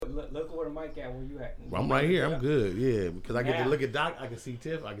look where the mic at. Where you at? I'm right here. I'm good. Yeah, because I get to look at Doc. I can see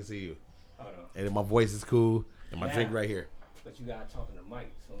Tiff. I can see you. Hold on. And my voice is cool. And my drink right here. But you gotta talk in the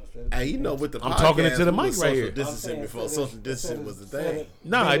mic. So instead of Hey, you know, with the I'm podcast, talking into the mic right here. Distancing before social distancing was the thing.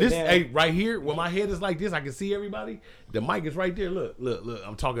 Nah, right here, when my head is like this, I can see everybody. The mic is right there. Look.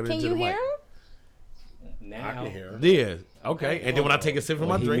 I'm talking into the mic. Can you hear him? Now I can hear him. Yeah. Okay. And then when I take a sip from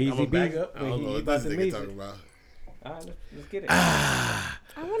my drink, I'm gonna back up. I don't know what this nigga talking about. All right, let's get it. I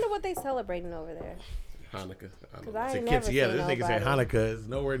wonder what they celebrating over there. Hanukkah. Cause I It's a ain't never seen quinceañera. This nigga said nobody. Hanukkah is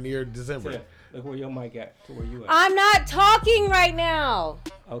nowhere near December. Yeah, look where your mic at. To where you at. I'm not talking right now.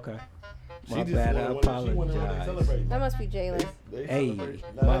 Okay. She My just bad. I wanted- she wanted what they apologize. celebrate. That must be Jalen. Hey,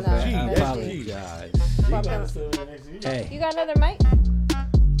 Nah, my bad. G, I that's apologize. Hey, You got another mic?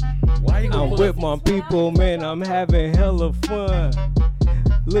 Why you gonna I'm pull with up- my people, man. I'm having hella fun.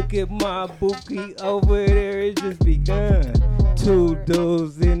 Look at my bookie over there. It just begun. 2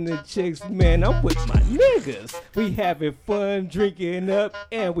 dudes in the chicks, man. I'm with my niggas. We having fun, drinking up,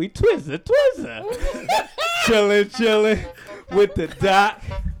 and we twizzer. Chillin' with the doc.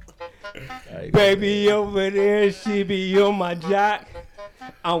 Baby over there, she be on my jock.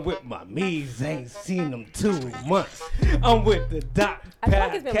 I'm with my Meez, ain't seen them 2 months. I'm with the doc. I feel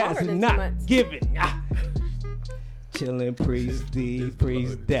like it's been longer Podcast than 2 not months. giving. Chillin' priest D,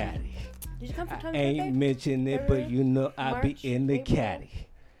 priest daddy. Did you come for Tom's Ain't birthday? mention it, but you know I be March, in the April. caddy.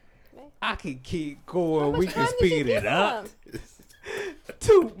 May. I can keep How going. much We time can did speed you it give up. them?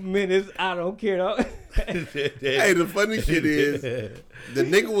 2 minutes. I don't care. Though. Hey, the funny shit is, the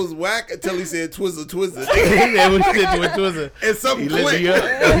nigga was whack until he said twizzer. That was shit with Twizzler. And something He lit clicked. me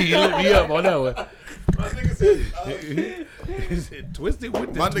up. He lit me up on that one. My nigga said, He said, twisted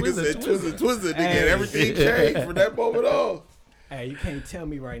with the my nigga said twizzer, nigga, and everything changed from that moment on. Hey, you can't tell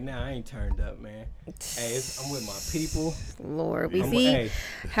me right now I ain't turned up, man. Hey, I'm with my people. Lord, we I'm- see hey.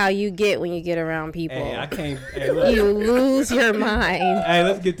 how you get when you get around people. Hey, I can't. Hey, look. You lose your mind. Hey,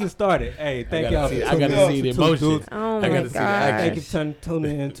 let's get this started. Hey, thank y'all for I gotta tuning see in the to 2 emotion. Dudes. Oh I my gotta see the gosh. Thank you for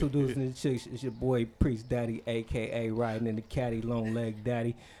tuning in 2 Dudes and the Chicks. It's your boy Priest Daddy, aka riding in the caddy, long leg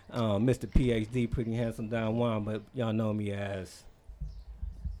daddy, Mr. PhD, pretty handsome Don Juan, but y'all know me as.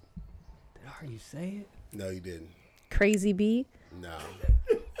 Did I hear you say it? No, you didn't. Crazy B. No.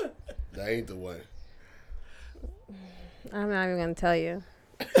 That ain't the one. I'm not even gonna tell you.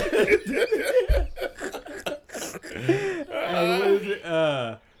 Hey, what is it?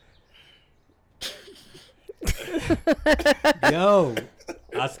 Yo,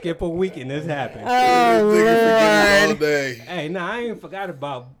 I skip a week and this happened. Oh Nigga forgetting all Lord. day. Hey, nah, I ain't forgot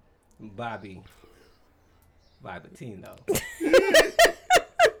about Bobby Latino.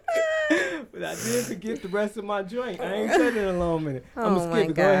 But I did forget the rest of my joint. I ain't said it in a long minute. I'm Oh gonna my skip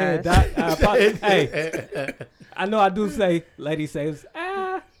it. Go ahead, gosh. Doc. I apologize. Hey, I know I do say, lady says,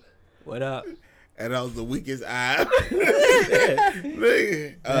 what up? And that was the weakest eye.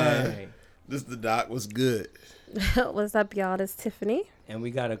 Nigga. Hey. This the doc was good. What's up, y'all? This is Tiffany. And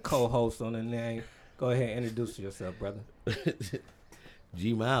we got a co-host on the name. Go ahead and introduce yourself, brother.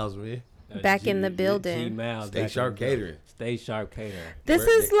 G Miles, man. Back in the building. G-Miles, Stay back Sharp in the building. Catering. Stay Sharp Catering. This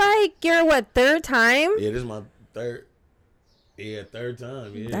is like your third time? Yeah, this is my third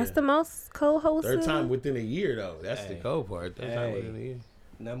time. Yeah, That's the most co-hosted. third time within a year though. That's the Hey. cool part. Third time Hey. within a year.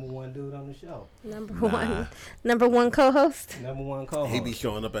 Number 1 dude on the show. Number one co-host. Number 1 co-host. He be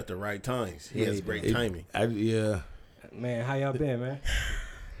showing up at the right times. He has great timing. Yeah. Man, how y'all been, man?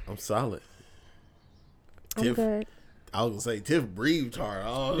 I'm solid. I'm Tiff, good. I was gonna say Tiff breathed hard.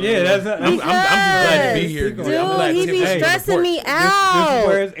 Oh, Yeah, that's. I'm just glad to be here. Dude, I'm glad he Tiff be was on the stressing porch. me This is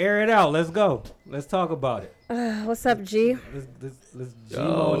where out. it's air it out. Let's go. Let's talk about it. What's up, G? Let's Oh,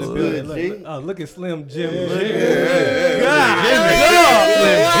 G-Mo in the good, building. G. Look at Slim Jim. Look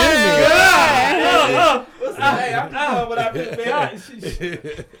Hey, I'm down what I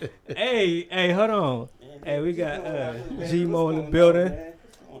did. Hey, hold on. Hey, we got G-Mo in the building.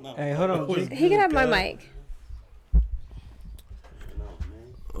 Hey, hold on. G. He can have my mic.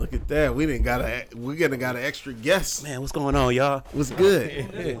 Look at that. We got an extra guest. Man, what's going on, y'all? What's good?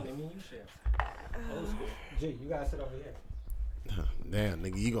 G, you gotta sit over here. Damn,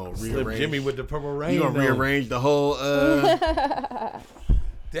 nigga, you gonna Slim rearrange? Jimmy with the purple rain. You gonna though. rearrange the whole?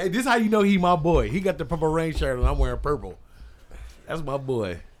 Hey, this how you know he my boy. He got the purple rain shirt and I'm wearing purple. That's my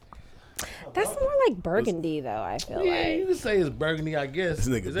boy. That's more like burgundy, though, I feel Yeah, you like. can say it's burgundy, I guess. This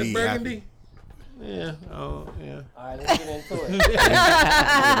nigga Is that be burgundy? Yeah. Oh, yeah. All right, let's get into it. This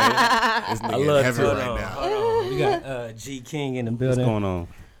I nigga love heavy to- right now. Hold on. We got G King in the What's building. going on?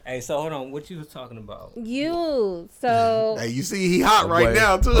 Hey, Hey, so hold on. What you was talking about? You. So. Hey, you see, he hot right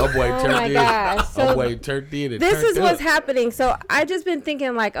now too. Oh boy, Oh my gosh. So turned in. This is what's happening. So I just been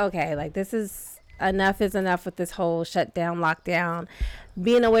thinking like, okay, like this is enough with this whole shutdown, lockdown,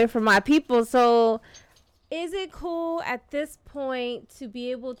 being away from my people. So is it cool at this point to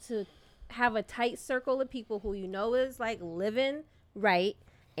be able to have a tight circle of people who you know is like living right,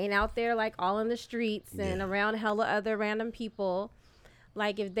 ain't out there like all in the streets and around hella other random people?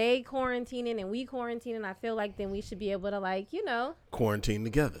 Like if they quarantining and we quarantining, I feel like then we should be able to like, you know, quarantine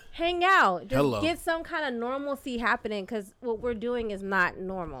together, hang out, just get some kind of normalcy happening, because what we're doing is not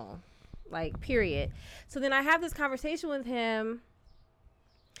normal, like period. So then I have this conversation with him,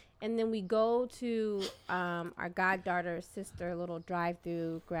 and then we go to our goddaughter's sister little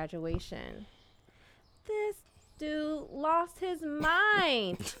drive-through graduation. This dude lost his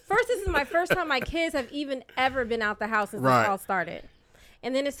mind. First, this is my first time my kids have even ever been out the house since this all started.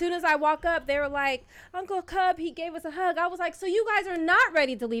 And then as soon as I walk up, they were like, Uncle Cub, he gave us a hug. I was like, so you guys are not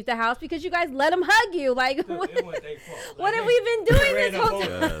ready to leave the house because you guys let him hug you. Like, what have we been doing this whole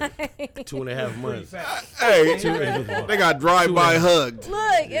time? 2.5 months. Hey, they got drive-by hugs.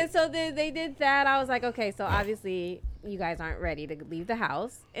 Look, and so they did that. I was like, okay, so obviously you guys aren't ready to leave the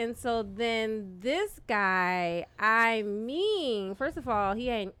house. And so then this guy, I mean, first of all,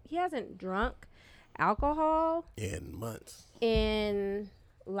 he hasn't drunk alcohol in months. In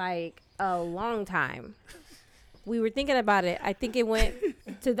like a long time. We were thinking about it. I think it went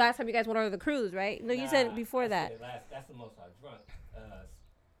to last time you guys went over the cruise, right? No, you said before that. That's the most I drunk.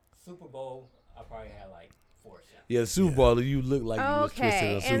 Super Bowl, I probably had like 4 shots. Yeah, Super Bowl, you look like you was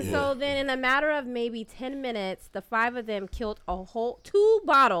twisted on Super Bowl. And so then in a matter of maybe 10 minutes, the 5 of them killed a whole 2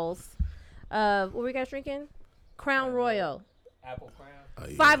 bottles of, what were you guys drinking? Crown Royal. Apple Crown.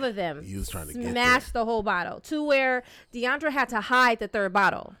 5 of them he was trying to smashed the whole bottle to where Deandra had to hide the 3rd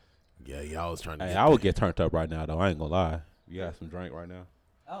bottle. Yeah, y'all was trying to. Hey, I would get turned up right now though. I ain't gonna lie. You got some drink right now?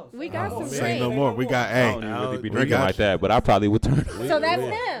 We got some Say drink. no more. We got. I Hey, don't even really be drinking like that, but I probably would turn up. So that's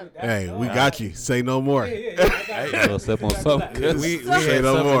him. Hey, we got you. Say no more. A little sip on something. We Say had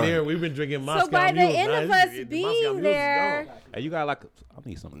no something more. there. We've been drinking Moscow So by the Mule. end of us being there, Hey, you got like I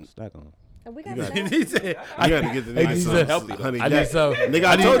need something to stack on. we got He said, You got to get the nice said, honey I need jack. some. Nigga,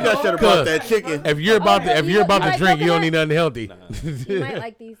 I told you I should have brought that chicken. If you're about to, you like drink, you don't coconut? need nothing healthy. you might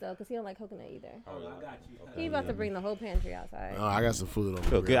like these though, because he don't like coconut either. Oh, I got you. He about to bring the whole pantry outside. Oh, I got some food on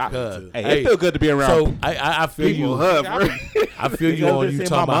Feel the good. grill too. Hey, it feel good to be around. So I feel People you. hub, bro. I feel you on you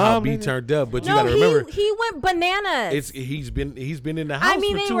talking about how B turned up, but you No, gotta remember, he went bananas. he's been in the house I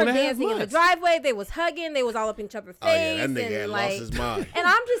mean, for they 2.5 were months. dancing in the driveway. They was hugging. They was all up in each other's face. Oh yeah, that nigga and had like, lost his mind. And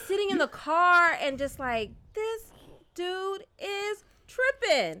I'm just sitting in the car and just like, this dude is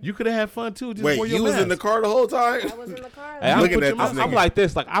tripping. You could have had fun too. Just Wait, wore your you was mask. in the car the whole time? I was in the car. Hey, I'm, Looking at this I'm nigga. like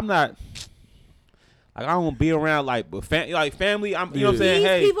this. Like I'm not. Like I don't be around like with family. I'm you know what I'm saying. These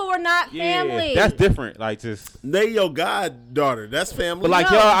Hey, people were not family. that's different. Like just. They your goddaughter. That's family. But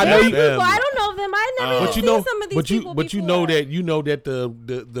like No, yo, I know they're you. people. I don't know them. I never even But you seen know, some of these people but you know that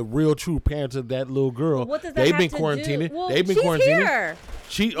the real true parents of that little girl. What does that they've have been to quarantining. do? Well, They've been she's quarantining. Here.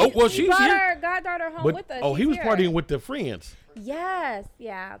 She's We brought here. our goddaughter home But with us. he She's was here. partying with the friends. Yes.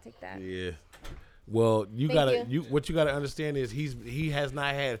 Yeah, I'll take that. Yeah. Well, what you gotta understand is he has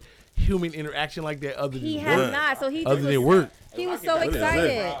not had human interaction like that other than He work. has not. So he Other just than was, work. He was so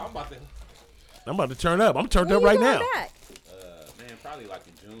excited. I'm about to turn up. I'm turned When up you right going now. back? Man, probably like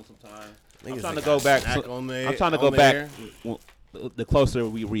in June sometime. Niggas I'm trying to got go back. snack on there, I'm trying to on go back. there. The closer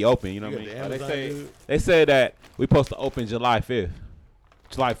we reopen, you know what I You mean. got the But Amazon, dude. they say that we supposed to open July 5th,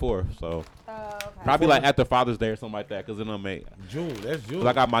 July 4th. So Okay. probably like after Father's Day or something like that, because then I'll make. June. That's June. 'Cause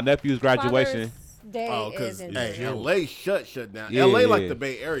I got my nephew's graduation. Father's Day Oh, is because in hey, June. LA shut down. Yeah, LA yeah. like the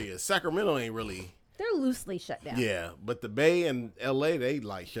Bay Area. Sacramento ain't really. They're loosely shut down. Yeah, but the Bay and LA they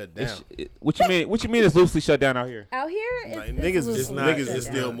like shut down. What you mean? What you mean? It's loosely shut down out here? Out here, it's, Like, it's niggas, loosely is, not- niggas shut is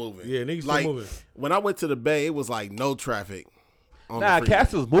down. still moving. Yeah, niggas like, still moving. When I went to the Bay, it was like no traffic. On Nah, the freeway.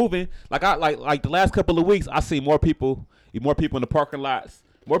 cats is moving. Like like the last couple of weeks, I see more people in the parking lots,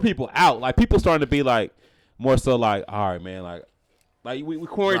 more people out. Like people starting to be like more so like, all right, man, like we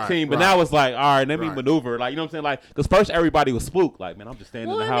quarantined, but right. now it's like, all right, let me Right. maneuver. Like you know what I'm saying? Like because first everybody was spooked. Like man, I'm just standing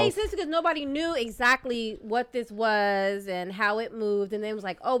Well, in it the house. makes sense because nobody knew exactly what this was and how it moved, and then it was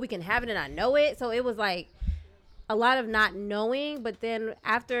like, oh, we can have it and I know it. So it was like a lot of not knowing, but then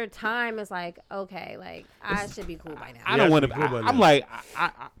after time, it's like, okay, like I should be cool by now. I don't want to. be cool by I'm now. like, I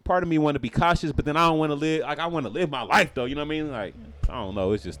part of me want to be cautious, but then I don't want to live. Like I want to live my life though. You know what I mean? Like I don't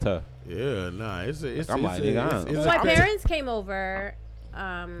know. It's just tough. Yeah, nah. It's I'm like, nigga, I don't know. Well, my parents came over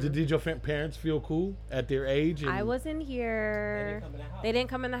Did your parents feel cool at their age? I wasn't here. They didn't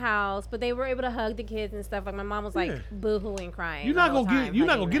come in the house, but they were able to hug the kids and stuff. Like my mom was like boohooing, crying. You're not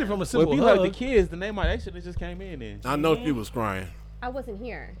gonna get it from a simple hug. Well, if you hug the kids, then they should have just came in. Then I know she was crying. I wasn't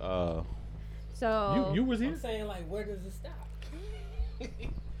here. So you was here. I'm saying, like, where does it stop?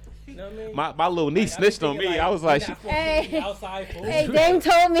 You know what I mean? My little niece snitched on me. Like, I was like, outside food. Hey, Dame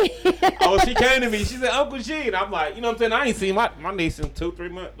told me. she came to me. She said, Uncle G. And I'm like, you know what I'm saying? I ain't seen my niece in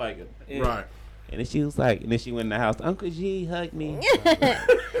 2-3 months. Like, right. And then she was like, and then she went in the house. Uncle G hugged me.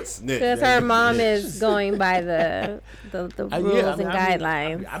 Because her mom is going by the rules and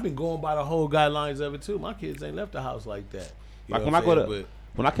guidelines. I've been going by the whole guidelines of it too. My kids ain't left the house like that. Like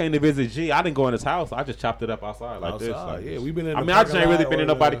when I came to visit G, I didn't go in his house. I just chopped it up outside like this. Like, yeah, we've been in. I just ain't really been in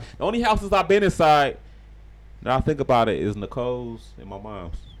nobody. The only houses I've been inside, now I think about it, is Nicole's and my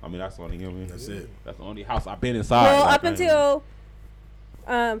mom's. I mean, that's the only. That's it. That's the only house I've been inside. Well, up until,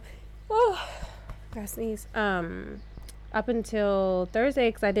 gotta sneeze. Up until Thursday,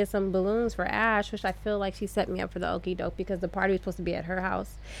 because I did some balloons for Ash, which I feel like she set me up for the okie doke because the party was supposed to be at her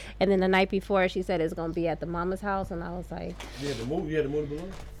house, and then the night before she said it's gonna be at the mama's house, and I was like, the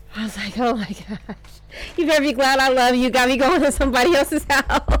balloon. I was like, oh my gosh, you better be glad I love you. Got me going to somebody else's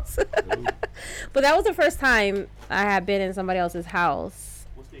house. But that was the first time I had been in somebody else's house.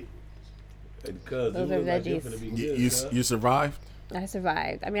 Because those are veggies. You survived? I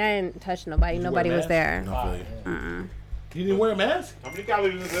survived. I mean, I didn't touch nobody. Nobody was there. You didn't wear a mask? How many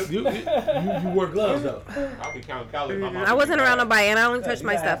calories is this? You wore gloves though. I'll be counting calories. I wasn't around nobody, and I only touched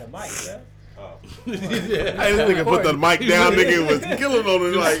my stuff. Hey, this nigga put the mic down. Nigga was killing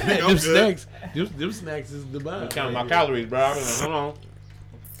on it. Like, them snacks. Them snacks is the bomb. I'm counting my calories, bro. I mean, hold on.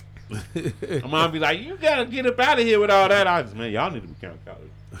 My mom be like, you gotta get up out of here with all that. I just, man, y'all need to be counting calories.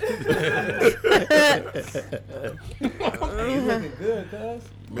 You looking good, cuz.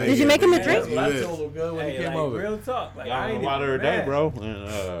 Did you make him a drink? I told him good when he came over. Real talk. Like, I ain't water every day, bro.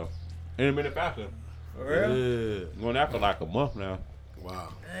 And intermittent fasting. For real? Going after like a month now. Wow.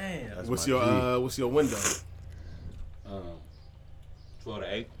 Damn. What's your window? 12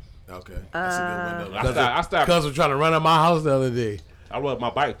 to 8. Okay. That's a good window. I stopped. Cuz was trying to run out my house the other day. I rode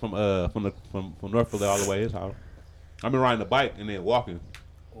my bike from North Philly all the way to his house. I've been riding the bike and then walking.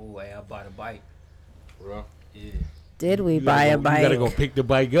 Oh, hey, I bought a bike. Bro. Yeah. Did we buy a bike? You gotta go pick the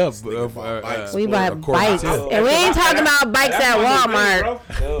bike up. We buy bikes. And we ain't talking about bikes at Walmart.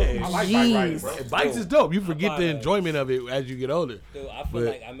 I like bike riding, bro. Bikes is dope. You forget the enjoyment of it as you get older. Dude, I feel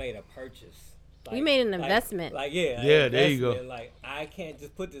like I made a purchase. Like, you made an investment. Yeah, there you go. Like, I can't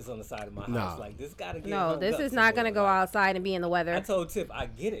just put this on the side of my house. Like, this gotta get No, this is not gonna go outside and be in the weather. I told Tiff, I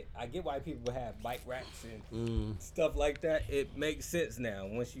get it. I get why people have bike racks and stuff like that. It makes sense now.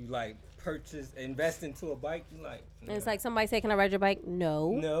 Once you like invest into a bike, you like. And it's like somebody say, "Can I ride your bike?" No.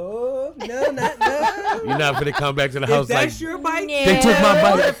 No, not no. You're not gonna come back to the house If like that's your bike. No. they took my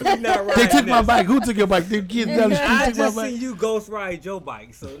bike. They took my this. bike. Who took your bike? The kids down the street I took my just bike. seen you ghost ride your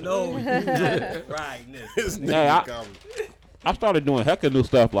bike, so no, you just riding this. Yeah, I started doing hecka new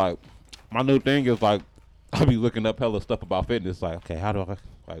stuff. Like my new thing is like I be looking up hella stuff about fitness. Like, okay, how do I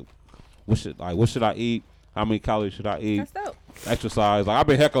what should I eat? How many calories should I eat? That's dope. Exercise. Like I've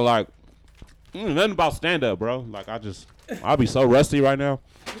been hecka like nothing about stand up, bro. Like I'll be so rusty right now.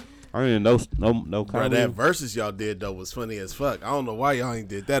 I ain't no Bro, calories. that versus y'all did though was funny as fuck. I don't know why y'all ain't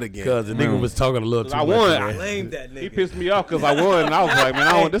did that again. Cause the nigga was talking a little too I much. won. Man. I blamed that nigga. He pissed me off because I won, and I was like,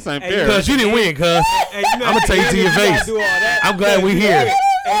 man, this ain't fair. Cause you didn't win, cuz. I'm gonna tell you to your face. I'm glad we here.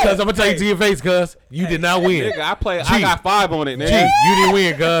 Cuz I'm gonna tell you to your face, cuz you did not win. Nigga, I got 5 on it, nigga. G, you didn't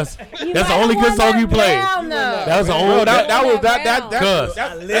win, cuz. That's the only good song you played. That was the only. That was Cuz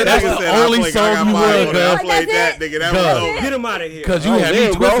that's Nigga the said, only song you won, I cuz. played that, nigga. That was Cuz. over. Get him out of here. Cause you had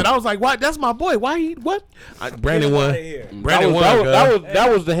me twisted. I was like, "What? That's my boy. Why he? What?" Brandon won. Brandon won. That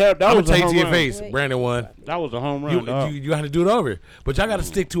was the hell. That I'm was gonna the take to home your run. face. Brandon won. That was a home run. You got to do it over, but y'all got to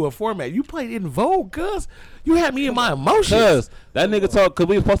stick to a format. You played in Vogue, cuz you had me in my emotions. Cuz that nigga told, cause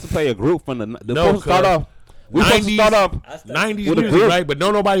we were supposed to play a group from the No, first start off. We supposed to start off 90s with a music, group. right? But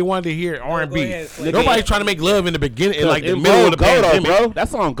nobody wanted to hear R&B. ahead, Slick. Nobody's trying to make love in the beginning, in like the In middle of the Vogue, go, though, pandemic. bro. That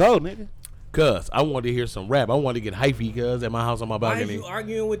song go, nigga. Cuz I wanted to hear some rap. I wanted to get hyphy, cuz at my house on my Why are balcony. you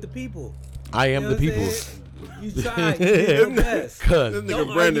arguing with the people? I am You the know what I'm people. saying? You tried. You did your best. Cuz This Don't nigga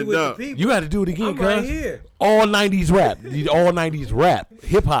argue Brandon with the Dump. people. you got to do it again, I'm right cuz. here. All 90s rap. All 90s rap.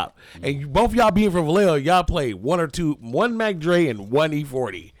 Hip hop. And both y'all being from Vallejo, y'all played one Mac Dre and one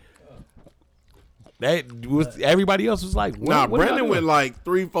E40. That was everybody else was like, Nah, what Brandon went like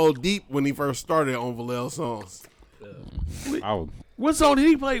 3-4 deep when he first started on Vallejo songs. I was What song did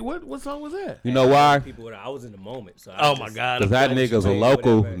he play? What song was that? You know why? I was in the moment. So Oh my God! Because that nigga's a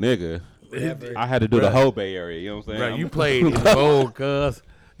local nigga. Whatever. I had to do the whole Bay Area. You know what I'm saying? Bro, you played in bold, cuz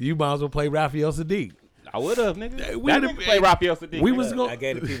you might as well play Raphael Sadiq. I would have, nigga. That We nigga play Raphael Sadiq. We was going. I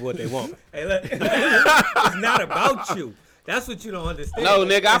gave the people what they want. Hey, look, it's not about you. That's what you don't understand. No,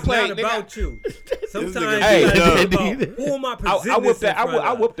 nigga, I played. It's not about you. Sometimes Hey, you gotta think about who am I presenting I whooped this in that. front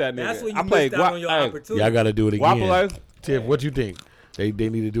I of? whooped that nigga. That's when I you played missed out on your opportunity. Y'all got to do it Waffle again. Ice? Tiff, what you think? They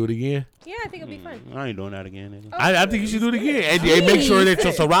need to do it again. Yeah, I think it'll be fun. I ain't doing that again, nigga. I think you should do it again. And make sure that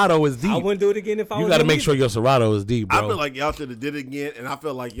your Serato is I deep. wouldn't do it again if I was You got to doing make it. sure your Serato is deep, bro. I feel like y'all should have did it again, and I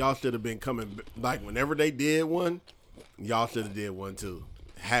feel like y'all should have been coming. Like whenever they did one, y'all should have did one too.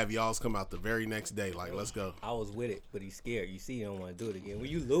 Have y'all's come out the very next day. Like, let's go. I was with it, but he's scared. You see, he don't want to do it again. When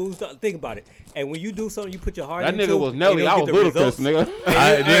you lose, think about it. And when you do something, you put your heart That into. nigga was Nelly. I was ludicrous, nigga.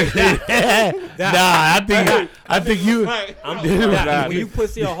 I think you. When you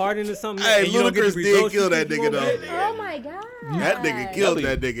put your heart into something, Hey, and you don't get Ludacris the did results kill you that think nigga, you gonna though. get. Oh my god. That nigga killed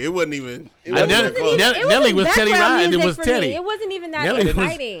that nigga. It wasn't even. It And wasn't then- close. Nelly was Teddy Ryan, and it was for Teddy. Me. It wasn't even that Nelly was-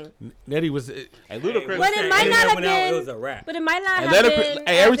 exciting. Nelly was. Hey, Ludacris. But it might not have went out, it been. was a rap. But it might not And have let it- been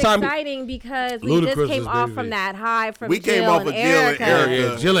hey, every as time- exciting because we Ludacris just came was off baby. from that high from We came Jill off and of Jill and Erica.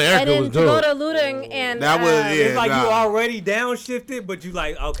 Erica. Jill and And Erica then was to go dope. to Luda and That was- yeah. It's like you nah. already downshifted, but you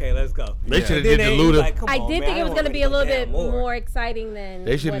like, okay, let's go. They should have And did then the you Luda. like, come I on, did man, think it was don't going to wanna be a go little down bit more exciting than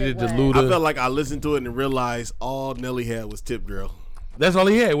They should what have it did the was. Luda. I felt like I listened to it and realized all Nelly had was tip drill. That's all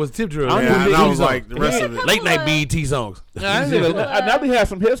he had was tip drill. I Yeah, don't and think I he was like, the rest of it. Late night BET songs. I never had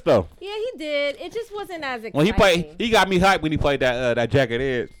some hits though. Yeah, he did. It just wasn't as exciting. When he played, he got me hyped when he played that Jagged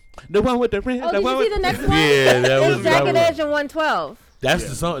Edge. The one with the ring. Oh, did you see the next one? Yeah, that It's was Jagged that Edge and 112. That's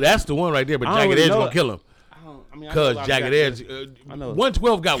the song. That's the one right there. But I don't Jagged really Edge know gonna it. kill him. Cause Jagged Edge, I know.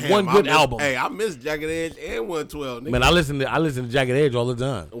 112 got Damn, one I good missed- album. Hey, I miss Jagged Edge and 112. Nigga. Man, I listen to Jagged Edge all the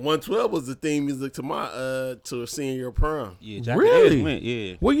time. 112 was the theme music to my to seeing your prom. Yeah, Jagged Really? Edge went,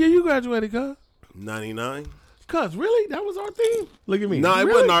 yeah. What year you graduated, cuz? 99. Cuz, really? That was our theme? Look at me. No,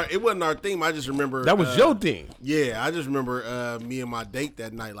 Really? it wasn't our theme. I just remember That was your theme. Yeah, I just remember me and my date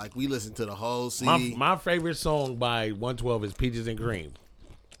that night. Like we listened to the whole CD. My favorite song by 112 is Peaches and Cream.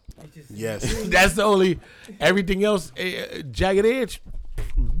 Yes. That's the only. Everything else, Jagged Edge,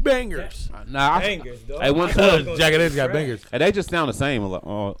 bangers. Nah, Bangers, dog. Hey, one Cuz time, Jagged Edge got bangers. and they just sound the same a lot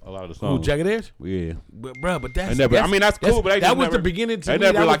of the songs. Who, Jagged Edge? Yeah. But that's, They never- that's I mean, that's cool, but they that just was never- the beginning to they me.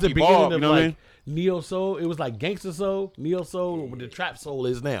 never That was like the evolved, beginning of you know what I like neo soul. It was like gangster soul, neo soul, what the trap soul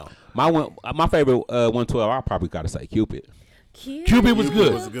is now. My favorite 112. I probably gotta say Cupid. Cupid was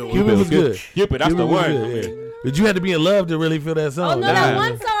good. was a good one. Cupid was good. Cupid, that's Cupid the was one. good, yeah. But you had to be in love to really feel that Oh, song. no, that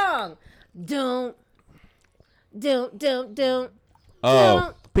one song. Don't.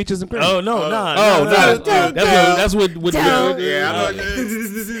 Oh, Peaches and Cream. Oh no, nah. Oh, nah. no. That's what Don't. Yeah, I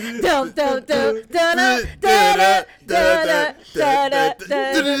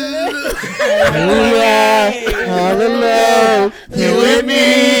know. all alone, you and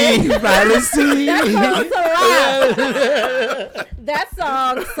me, privacy. That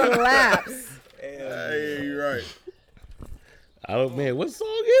song slaps. Hey, you're right. Oh man, what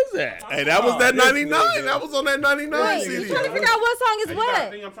song is that? Hey, that was that 99. That was on that 99 Wait, CD. you're trying to figure out what song is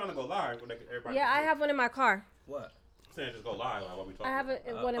what? I'm trying to go live. Yeah, I have one in my car. What? Saying just go live like what we I have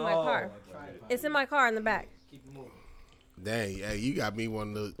one in my car. It's in my car in the back. Dang, hey, you got me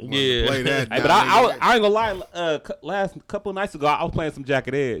wanting to Yeah. play that. Hey, but I ain't gonna lie. Last couple of nights ago, I was playing some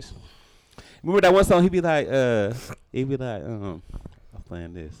Jagged Edge. Remember that one song? He'd be like, I was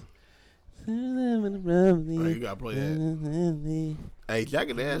playing this. Oh, you gotta play that. Hey,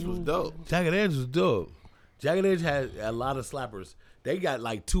 Jagged Edge was dope. Jagged Edge was dope. Jagged Edge had a lot of slappers. They got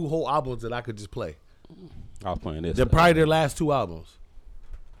like 2 whole albums that I could just play. I was playing this. They're probably their last 2 albums.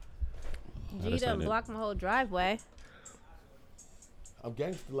 G done blocked my whole driveway. I'm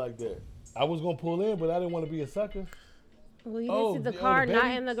gangster like that. I was gonna pull in, but I didn't want to be a sucker. Well, you didn't see the car the not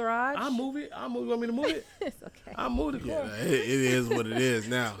baby? in the garage? I'll move it. You want me to move it? It's okay. I'll move the car. Yeah, it is what it is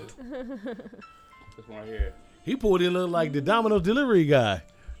now. This one right here. He pulled in look like the Domino's delivery guy.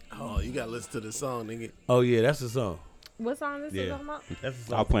 Oh, you gotta listen to the song, nigga. Oh yeah, that's the song. What song is this talking about? That's the I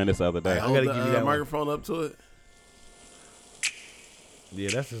song. was playing this the other day. Hold gotta the give you that one. microphone up to it. Yeah,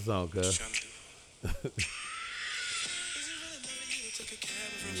 that's the song, cuz.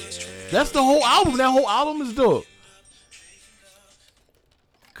 That's the whole album. That whole album is dope.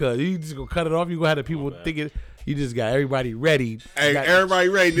 Cuz you just gonna cut it off. You gonna have the people thinking you just got everybody ready. Hey, everybody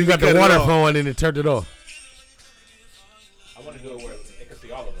ready? You got the water flowing and it turned it off. I want to do it where they can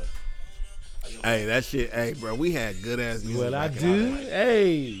see all of us. Hey, that shit. Hey, bro, we had good ass music. Well, I back in our do.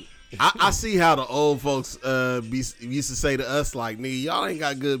 day. Hey, I see how the old folks used to say to us, like, nigga, y'all ain't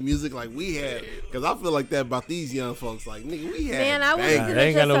got good music like we had. Because I feel like that about these young folks. Like, nigga, we had. Man, I was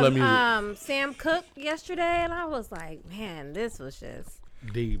bangers. listening to some Sam Cooke yesterday, and I was like, man, this was just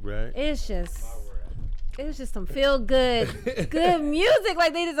deep, right? It's just some feel good music.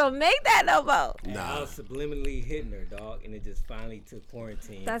 Like they just don't make that no more. Nah. I was subliminally hitting her, dog, and it just finally took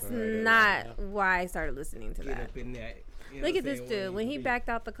quarantine. That's not why I started listening to that. Up in that. Look at this dude. When he backed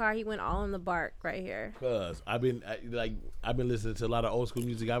out the car, he went all in the bark right here. Cause I've been listening to a lot of old school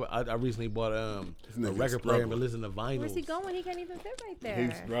music. I recently bought a record player and been listening to vinyls. Where's he going? He can't even fit right there.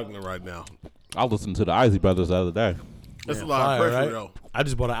 He's struggling right now. I listened to the Isley Brothers the other day. That's a lot of pressure, right? though. I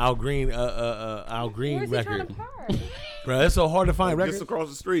just bought an Al Green Where's record. He trying to park? Bro, it's so hard to find records. Just across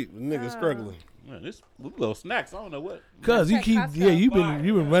the street, the nigga struggling. Man, this little snacks. I don't know what. Cause you've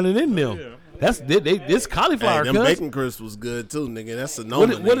been running in them. Yeah. That's this cauliflower. Hey, them bacon crisps was good too, nigga. That's a no.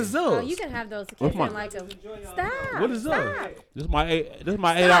 What is those? Oh, you can have those. Like a stop. What is those? This is my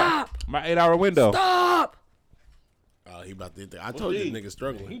 8 hour window. Stop. Oh, he about to hit that. I told you, nigga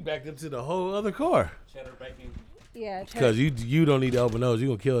struggling. He backed into the whole other car. Cheddar bacon. Yeah. Cause you don't need to open those. You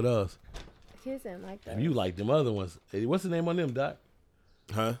gonna kill those. Kids didn't like those. You like them other ones. Hey, what's the name on them, Doc?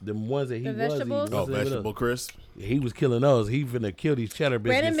 Huh? Them ones that he the was. vegetables? Vegetable crisp. He was killing those. He finna kill these cheddar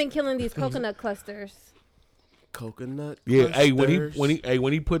biscuits. Brandon been killing these coconut clusters. Coconut. Yeah, clusters. hey,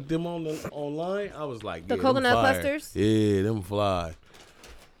 when he put them on online, I was like, the coconut clusters. Yeah, them fly.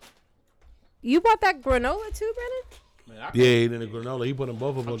 You bought that granola too, Brandon? Yeah, then the granola. He put them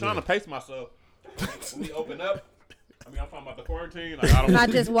both of them. I'm trying to pace myself. When we open up. I'm talking about the quarantine. Like, I don't not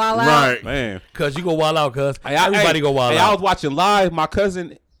just wild out. Right. Man. Cause you go wild out, cuz. Everybody go wild out. I was watching live. My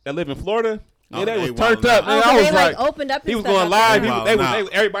cousin that live in Florida. Yeah, they was turned up. Oh, I was they like opened up. He was going live.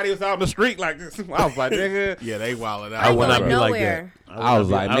 Everybody was out in the street like this. I was like, nigga. Yeah, they wilded out. I would not be like that. I was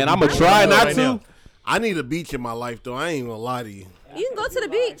like, man, I'm gonna try not to. I need a beach in my life, though. I ain't gonna lie to you. You can go to the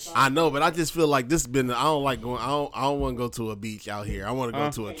beach. I know, but I just feel like this been. I don't like going. I don't want to go to a beach out here. I want to go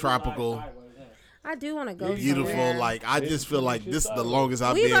to a tropical. I do want to go beautiful. somewhere. Like I just feel like this is the longest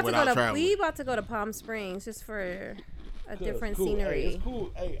I've been without traveling. We about to go to Palm Springs just for a different scenery. Hey, it's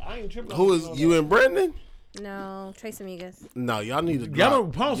cool. Hey, I ain't tripping. Who is you and Brendan? No, Trace Amigas. No, y'all need to.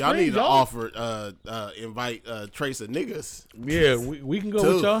 Y'all need to offer invite Trace of niggas. Yeah, we can go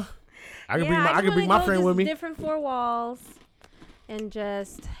with y'all. I can bring my friend with me. Different four walls. And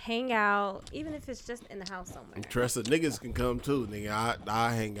just hang out, even if it's just in the house somewhere. Trace of niggas can come too, nigga.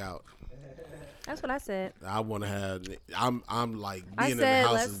 I hang out. That's what I said. I want to have. I'm like being in the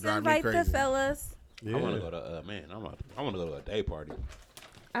house is driving me crazy. Let's invite the fellas. Yeah. I want to go to I want to go to a day party.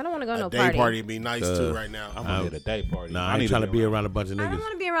 I don't want to go to no party. A day party would be nice too right now. I want to get a day party. Nah, I ain't trying to be around a bunch of niggas. I don't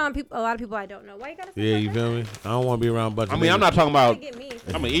want to be around a lot of people I don't know. Why you gotta say Yeah, you feel me? I don't want to be around a bunch of niggas. I'm not talking about.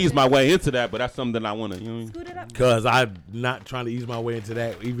 I'm gonna ease my way into that, but that's something that I want to. Scoot it up. Cause I'm not trying to ease my way into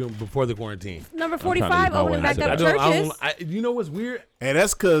that even before the quarantine. Number 45 opening back up churches. You know what's weird? And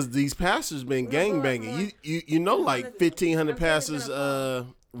that's cause these pastors been gangbanging. You know, like 1,500 pastors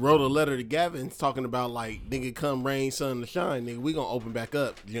wrote a letter to Gavin talking about like, nigga, come rain, sun, or shine, nigga, we gonna open back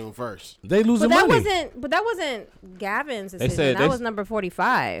up June 1st. They losing money. But that wasn't Gavin's decision. That was number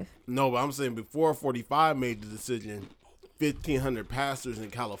 45. No, but I'm saying before 45 made the decision, 1,500 pastors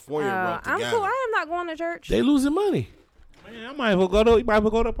in California wrote to Gavin. I'm cool. I am not going to church. They losing money. Man, I might as well go to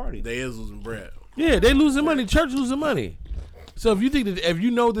a party. They is losing bread. Yeah, they losing money. Church losing money. So if you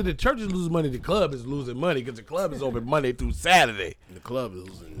know that the church is losing money, the club is losing money because the club is open Monday through Saturday. The club is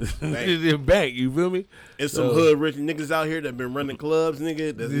losing bank. You feel me? It's some hood rich niggas out here that been running clubs,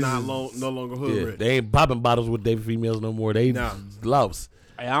 nigga. That's no longer hood rich. They ain't popping bottles with their females no more. They louse.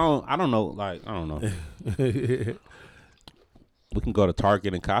 Hey, I don't know. Like I don't know. We can go to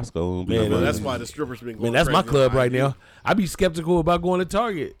Target and Costco. Man, that's why the strippers been going. Man, that's my club right now. I be skeptical about going to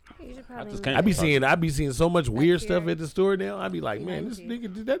Target. I be seeing so much weird stuff at the store now. I be like, man,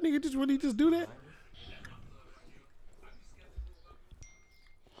 did that nigga just really just do that?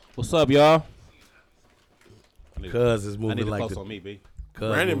 What's up, y'all? Cuz is moving like the. On me, B.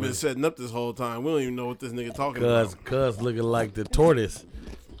 Brandon been setting up this whole time. We don't even know what this nigga talking about. Cuz looking like the tortoise.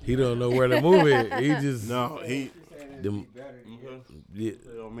 He don't know where to move it. He just yeah.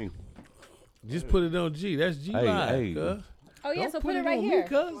 On me. Just put it on G. That's G live. Oh yeah, so put it right here.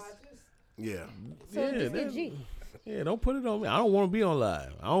 Yeah. So just get G. Yeah, don't put it on me. I don't want to be on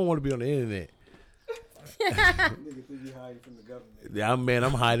live. I don't want to be on the internet. Yeah,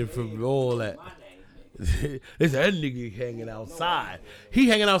 I'm hiding from all that. It's that nigga hanging outside. He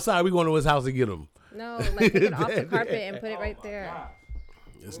hanging outside. We going to his house to get him. No, like pick it off the carpet and put it right there.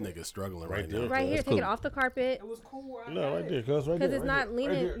 This nigga's struggling Right right there. now. Right here, That's take it cool. off the carpet. It was cool. No, right there, cuz right there. Because it's not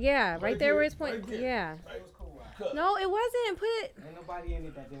leaning. Yeah, right there where it's pointing. Yeah. It was cool. No, it wasn't. Put it. Ain't nobody in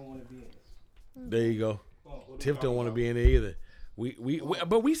it that didn't want to be in it. There you go. Tiff don't want to be in there either.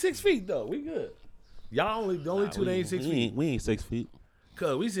 But we 6 feet though. We good. Y'all the only two that ain't 6 feet. We ain't 6 feet.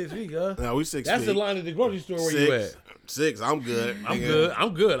 Cuz we 6 feet, cuz. No, we 6 That's feet. the line at the grocery store where you at. 6. I'm good. I'm nigga. good.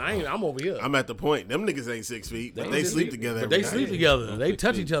 I'm good. I'm over here. I'm at the point. Them niggas ain't 6 feet, but they sleep together. But they every sleep night. together. They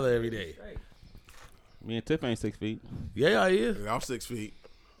touch each other every day. Me and Tiff ain't 6 feet. Yeah, I is. Y'all 6 feet.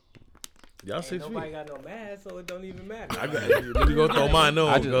 Y'all 6 Nobody feet. got no mask, so it don't even matter. Let me go throw mine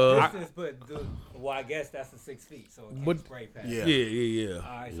on, cuz. Well, I guess that's the 6 feet, so it can't But- spray past. Yeah. Yeah. All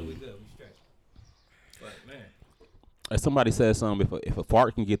right, so we good. We straight. But man, If somebody says something, if a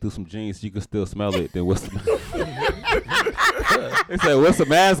fart can get through some jeans, you can still smell it. Then what's the They said, what's the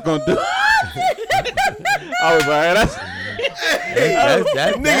mask gonna do? I was like, that's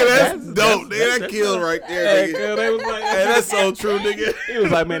Dope, nigga. That killed right there, nigga. They was like, Hey, that's so true, nigga. he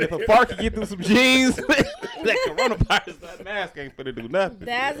was like, man, if a fart can get through some jeans, that coronavirus, that mask ain't finna do nothing.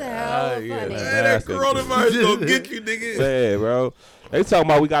 That's hell yeah. funny. Hey, that coronavirus gonna get you, nigga. Yeah, bro. They talking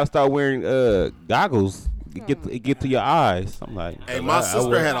about we gotta start wearing goggles. Get to your eyes. I'm like, Hey, my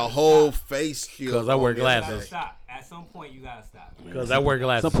sister had a whole face shield. Cause I wear on the glasses. other day. stop. At some point, you gotta stop. Cause I wear at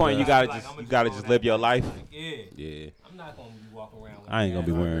glasses. some point you gotta Like, just I'ma you gotta go just on live that your bitch, life. like, yeah. Yeah, I'm not gonna be walking around with I ain't gonna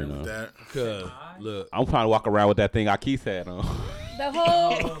be wearing With them. that. Cause look, I'm trying to walk around with that thing I Keith had on. The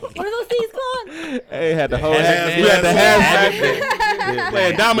whole. What are those things called? Hey, had the whole hazmat we had the suit. hazmat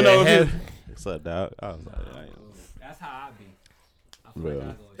playing dominoes. Yeah, What's up, dog? I was like, That's how I be. I feel Bro. like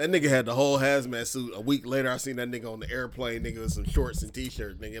I go. That nigga had the whole hazmat suit. A week later, I seen that nigga on the airplane, nigga, with some shorts and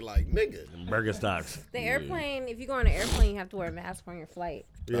t-shirts, nigga. Like, nigga. burger stocks. The airplane. If you go on an airplane, you have to wear a mask on your flight.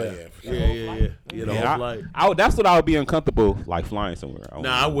 Oh, Yeah, yeah. yeah. The whole flight. that's what I would be uncomfortable like flying somewhere.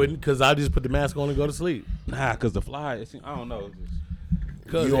 Nah, I wouldn't, cause I just put the mask on and go to sleep. Nah, cause the fly, I don't know.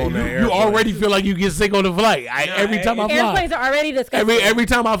 Cause You on that you airplane. already feel like you get sick on the flight. Every time I fly, Airplanes are already disgusting. every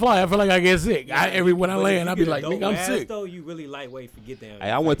time I fly, I feel like I get sick. When I land, I be like, nigga, I'm sick. Though you really lightweight for get down.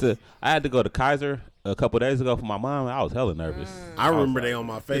 Hey, I had to go to Kaiser a couple days ago for my mom. And I was hella nervous. I remember they on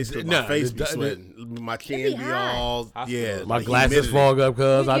my face because my Nah, face be the- sweating. My chin It be be hot. all, yeah. My the glasses humidity. fog up,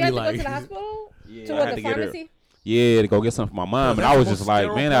 cause You I had be to go like, to the hospital? To I what, had the to get her- pharmacy? Yeah, to go get something for my mom, and That's I was the just most like,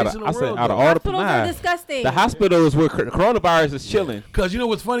 sterile man, place in the I said, world, out of though. all the Hospitals are disgusting. the hospitals where coronavirus is chilling. cause you know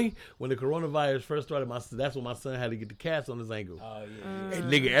what's funny? When the coronavirus first started, that's when my son had to get the cast on his ankle. Oh yeah.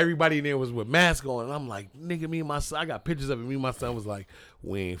 And nigga, everybody in there was with masks on, and I'm like, nigga, me and my son, I got pictures of it. Me and my son was like,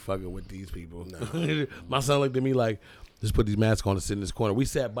 we ain't fucking with these people. My son looked at me like, just put these masks on and sit in this corner. We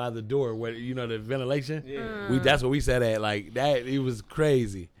sat by the door where the ventilation. Yeah. That's where we sat at. Like that, it was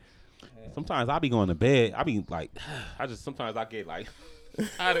crazy. Sometimes I be going to bed. I be like, sometimes I get like,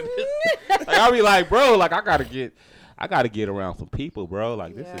 out of this. Like, I be like, bro, like I gotta get around some people, bro.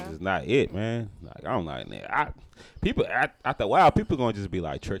 Like this is just not it, man. Like I'm like, man, after a while, people gonna just be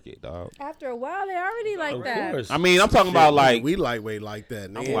like, trick it, dog. After a while, they already like that. course. I mean, I'm talking about like, we lightweight like that.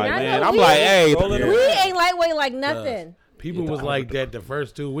 I'm Nigga. like, I man, know I'm we- like, hey, We ain't lightweight like nothing. People was like that the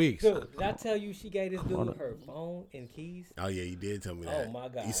first 2 weeks. Dude, did I tell you she gave this dude her phone and keys? Oh yeah, you did tell me that. Oh, my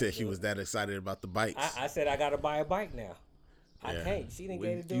God, You said she dude. was that excited about the bikes. I said I gotta buy a bike now. I Yeah. can't. She didn't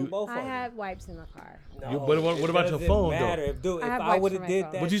get to You- do both I of them. had wipes in the car. No, But what it about your doesn't phone, though? matter. If I have I wipes would for have my did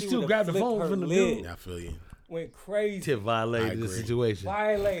phone. that, But you she still would've grabbed the flicked phone her from the lid. dude. I feel you. Went crazy. Tip I violated the agree. situation.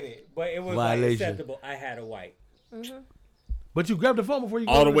 Violated, but it was Violation. like acceptable. I had a wipe But you grabbed the phone before you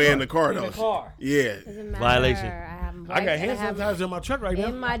All got the way in the car in though. the car. Yeah. Doesn't matter. Violation. I have wipes I got and hand have sanitizer in my truck right in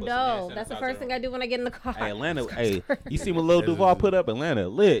now. my some dough. hand That's the sanitizer first thing I do when I get in the car. hey, Atlanta, hey, you see when Lil Duval put up Atlanta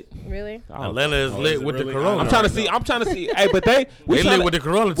lit. Really? Atlanta is Oh, lit is it with the really? corona. I'm trying to see. Hey, but we They lit with the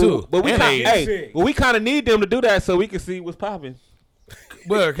corona too. But we And kind, AIDS. hey, but we kind of need them to do that so we can see what's popping.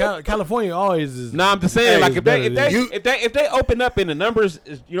 Well, California always is. Nah, I'm just saying, Hey, like it's better if they open up in the numbers,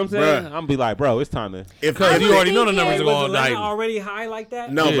 you know what I'm saying? Bruh. I'm gonna be like, bro, it's time to. Because you already know the numbers are Was going Atlanta down. already high like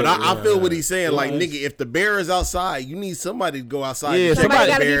that? No, but I Yeah. feel what he's saying. Like, Yeah. nigga, if the bear is outside, you need somebody to go outside. Yeah, and check Somebody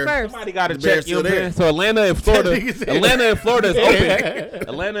the gotta be bear. first. Somebody got to The bear's check. You know what still I'm saying? So Atlanta and Florida is open.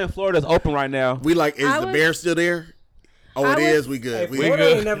 Atlanta and Florida is open right now. We like, is I the was- bear still there? Oh, I it was- is. We Hey, good. We Florida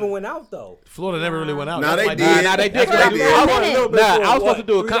good. ain't never went out though. Florida never really went out. Nah, That's they why did. Nah, they did. That's what I they was did. supposed Nah, to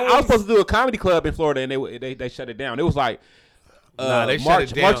do a. 3 I was days? supposed to do a comedy club in Florida, and they shut it down. It was like Nah, they shut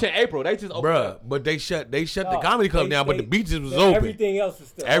March, it down. March and April. They just opened Bruh, up. but they shut the No, comedy club they- down, but the they- beaches was open. Everything else was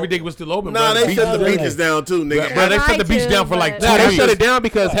still Everything was still open. Nah, bruh. they shut the was beaches open. down too, nigga. Bruh, they shut the I beach too, down for like but- 2 Nah, they weeks. shut it down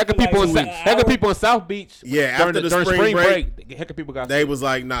because Yeah, heck of like people two in weeks. heck of people in South Beach. Yeah, during after the spring break, heck of people got. They was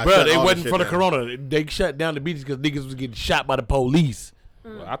like, nah, Bruh, shut they all wasn't shit for the down. corona. They shut down the beaches because niggas was getting shot by the police.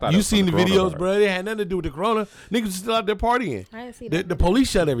 I thought You seen the videos, coronavirus. bro? They had nothing to do with the corona. Niggas was still out there partying. I didn't see that. The police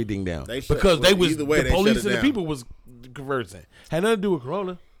shut everything down because they was the police and the people was conversing. Had nothing to do with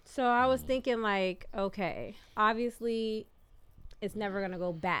corona. So I was thinking, like, okay, obviously, it's never gonna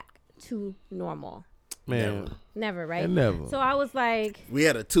go back to normal. Man, Never, right? Never. So I was like, we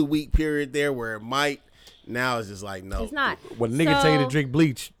had a 2-week period there where it might. Now it's just like no. it's not. when niggas tell you to drink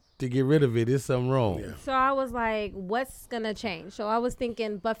bleach to get rid of it, it's something wrong. Yeah. So I was like, what's gonna change? So I was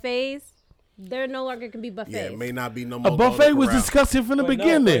thinking buffets. There no longer can be buffets. Yeah, it may not be no more. A buffet was Golden Corral. disgusting from the But no,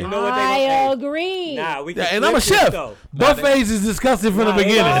 beginning. but you know what they I gonna say? agree. Nah, we can And I'm a flip this, chef. though. Buffets is disgusting from the Nah,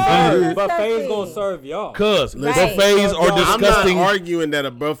 beginning. Buffets gonna serve y'all. Cause Right. buffets are I'm disgusting. not arguing that a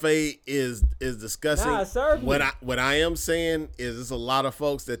buffet is disgusting. Nah, serve me. What I am saying is there's a lot of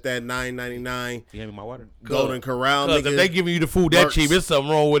folks that $9.99 You hand me my water. Golden Corral. Because if nigga, they giving you the food that works. cheap, it's something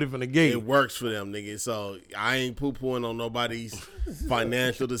wrong with it from the gate. it works for them, nigga. So I ain't poo-pooing on nobody's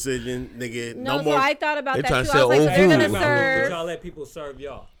financial decision, nigga. No, No so more. I thought about They that trying too. to I was sell like, so old they're gonna food. But serve. y'all let people serve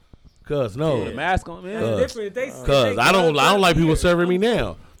y'all. Cause no, The mask on, man. That's different. They, cause I don't like people serving me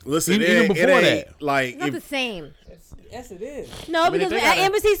now. Listen, even it before ain't that. like It's not if, the same. Yes, it is. No, mean, because if they at gotta-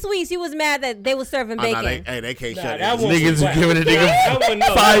 Embassy Suites, you was mad that they was serving oh, nah, bacon. they can't Nah, shut that it. one- Niggas was Right. giving a That nigga one, no.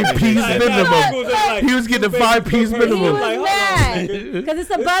 5-piece Like, minimum. He was getting a 5-piece he minimum. was Like, hold on, mad nigga. because it's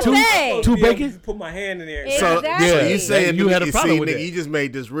a buffet. Two Yeah, bacon? just put my hand in there. So, Exactly. so Yeah. you saying You had a problem see, with nigga, that. you just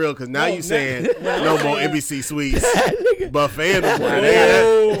made this real because now No, you saying no more NBC Suites buffet.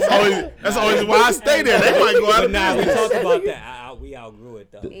 Whoa. That's always why I stay there. They might go out But of nah, we business. talked about that. We outgrew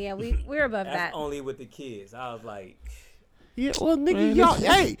it though. Yeah, we're above That's that. only with the kids. I was like, Yeah, well, nigga, Man, y'all,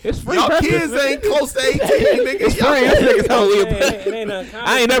 it's- hey, it's free y'all breakfast, kids nigga. ain't close to 18, nigga. Y'all, Niggas only it ain't uncommon.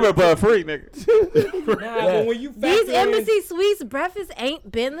 I ain't never above free, nigga. Nah, but when you These factor in- Embassy Suites breakfasts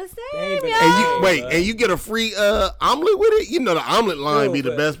ain't been the ain't same, been yo. the and same. you wait, and you get a free omelet with it. You know the omelet line Yo, be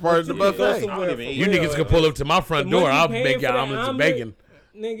the but- best part of the but you can go buffet. somewhere I don't even for eat. You real, niggas can pull up to my front the money door. you I'll paying make for your that omelets and omelet, bacon.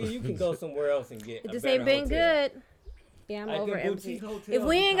 Nigga, you can go somewhere else and get. It a just better ain't been hotel. good. Yeah, I'm Like over the Embassy. boutique hotels If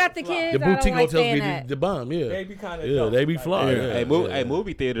we be ain't got the kinda kids, The I don't boutique like hotels staying be at. the bomb, yeah. They be kind of Yeah, they be fly. Yeah. Yeah. Hey,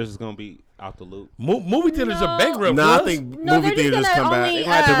 movie theaters is gonna be out the loop. Movie theaters No. are bankrupt. Nah, I cuz. think No, movie they're just theaters gonna come only, back, They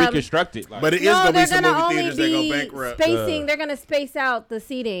gonna have to reconstruct it. Like, but it is No, gonna be they're some gonna movie only theaters that go be bankrupt. spacing. They're gonna space out the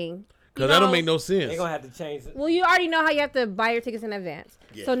seating. Cause You that don't know? make no They're sense. gonna have to change it. Well, you already know how you have to buy your tickets in advance.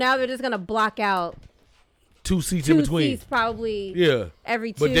 Yeah. So now they're just gonna block out 2 seats in two between. seats probably Yeah.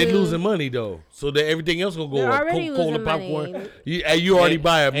 every two. But they're losing money though, so that everything else gonna go They're up. already Coca-Cola losing popcorn. money. You already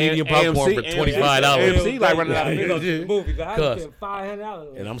buy a medium popcorn for $25, AMC like running out of They go to the movie, but I Cuz. spent $500.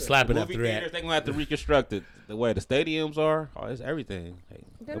 and I'm slapping movie after theaters, that. they gonna have to reconstruct it. The way the stadiums are, it's everything. Hey,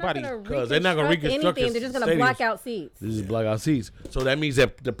 They're nobody. not Cause they're not gonna reconstruct anything. They're just gonna stadiums. block out seats. This is black out seats, so that means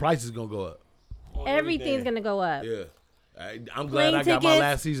that the price is gonna go up. Everything's gonna go up. Yeah, I'm glad Plane I got my tickets,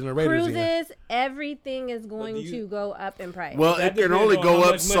 last season of Raiders in. Cruises, everything is going do you- to go up in price. Well, it can only go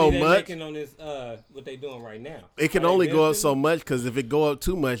up so much. On this, what they doing right now. It can Are only they go up investing? so much because if it go up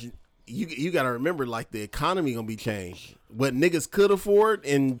too much, you got to remember like the economy gonna be changed. What niggas could afford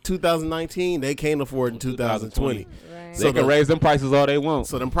in 2019, they can't afford in 2020. Right. So They can the- raise them prices all they want.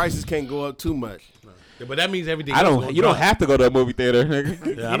 So them prices can't go up too much. Yeah, but that means everything. I else don't. gonna You don't drop. have to go to a movie theater,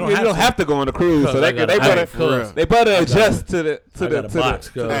 nigga. Yeah, I don't you have don't to. have to go on the cruise, so Cuz they I got better a- cuz they better adjust to the I got a box,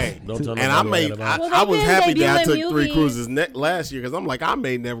 the. cuz. Hey, Don't tell and I nobody made. got a box. Well, I was they've happy been that I took debuting 3 movies. cruises last year because I'm like I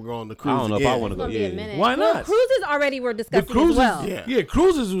may never go on the cruise I don't know again. if I want to It's go. gonna be a Yeah. minute. Why Well, not? cruises already were The discussing cruises, as well. Yeah.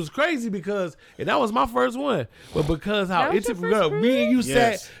 cruises was crazy because, and that was my first one. But because how That was it's your first girl, me and you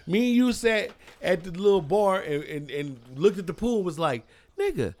Yes. sat at the little bar and looked at the pool. Was like,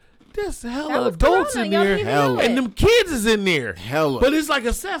 nigga, there's That hella was adults Corona. in Y'all there, didn't even Hella. know and it. them kids is in there. Hella. But it's like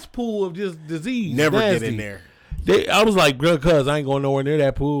a cesspool of just disease. Never nasty. get in there. I was like, girl, cuz I ain't going nowhere near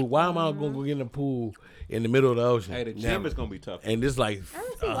that pool. Why am I going to go get in the pool in the middle of the ocean? Hey, the gym Never. is gonna be tough. And there's like I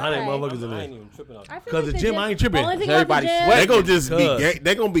don't see 100 why. motherfuckers in I there. ain't even tripping off. I feel Cause like the gym, I ain't tripping. Only thing Cause about the everybody's gym, sweating. They gonna just Cuz. be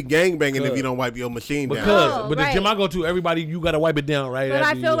they gonna be gangbanging if Cuz. you don't wipe your machine down. Because, Oh, but the right. gym I go to, everybody, you got to wipe it down right But I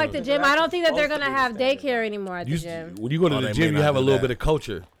after feel you, like the gym. I don't think that they're gonna have Standard. daycare anymore at the gym. when you go to Oh, the they gym, may you not have a do little that. bit of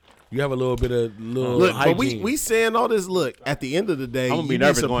culture. You have a little bit of Look, but hygiene. we saying all this. Look, at the end of the day, I'm gonna be you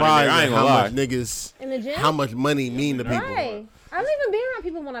nervous going in there. surprised I at ain't how gonna much niggas, In the gym? how much money mean to people. Right. I don't even be around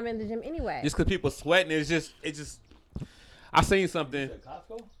people when I'm in the gym anyway. Just because people sweating, it's just. I seen something.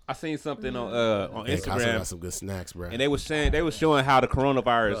 I seen something on Hey, Costco got Instagram, some good snacks, bro. and they was showing how the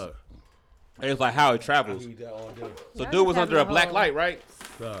coronavirus. It was like how it travels. So Y'all dude was just under a having a black whole- light, right?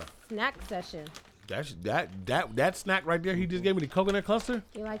 Snack session. That snack right there, he just gave me the coconut cluster.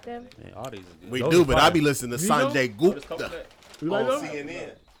 You like them? Man, all these. Are good. we Those do, are but fire. I be listening to You know? Sanjay Gupta You on like those? CNN.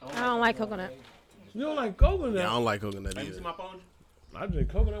 I don't like coconut. You don't like coconut? Yeah, I don't like coconut Let me see either. my phone. I drink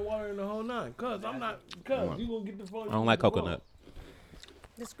coconut water in the whole nine. Cause I'm not. Cause you gonna get the phone. I don't like coconut.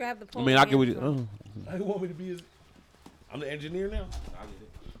 Just grab the pole. I mean, I get what you. I want me to be. I'm the engineer now.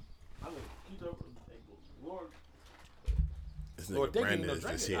 This Lord, nigga Brandon is no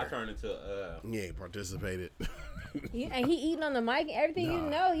just I here. turned into. He ain't participated. And he eating on the mic. Everything you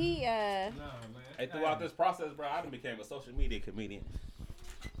know, he. Nah, man. Hey, throughout this process, bro, I done became a social media comedian.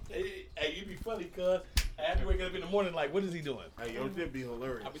 Hey, you be funny, cuz. I be waking up in the morning like, what is he doing? Hey, yo, should be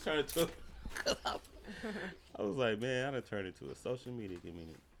hilarious. I be turning to. I was like, man, I done turned into a social media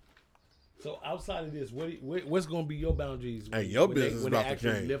comedian. So outside of this, what's gonna be your boundaries? Hey, your when business they about to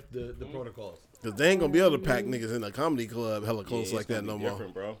actually change. lift the protocols. Cause they ain't gonna be able to pack niggas in a comedy club hella close Yeah, like that no more.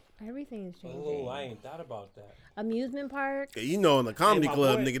 different, bro. Everything is changing. Oh, I ain't thought about that. Amusement park. Yeah, you know, in the comedy my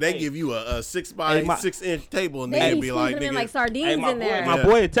club, boy- nigga, they hey. give you a 6 by 6 inch table, and They they be be like, squeezing in nigga, like sardines Hey, my in boy, there. my Yeah.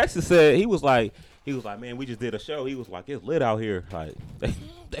 boy in Texas said he was like, man, we just did a show. He was like, it's lit out here. Like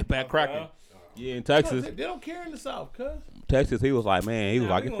they back cracking. Yeah, in Texas, They don't care in the South, cuz. Texas, he was like, man, he was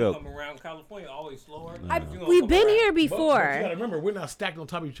Nah, like, we it gonna felt. come around California always slower. We've been here But you before. gotta remember, we're not stacked on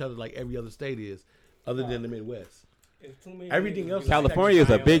top of each other like every other state is, other than the Midwest. Everything else- California is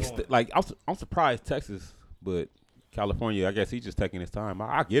a big, like I'm surprised Texas, but California, I guess he's just taking his time.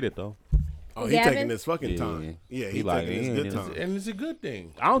 I get it though. oh, he Gavin? taking his fucking Yeah. time. Yeah, he He like, taking his yeah, good yeah. time. And it's a good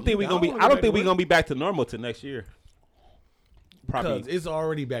thing. I don't think we gonna be. I don't think we gonna be back to normal till next year. Because Probably. it's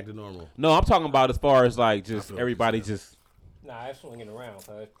already back to normal. No, I'm talking about as far as like just feel everybody what you're just. Nah, it's swinging around.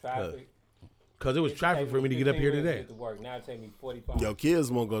 Cause traffic. Because it was traffic for me to get up here today. To work. Now it take me 45. Yo,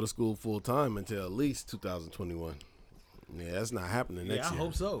 kids won't go to school full time until at least 2021. Yeah, that's not happening Yeah, next I year.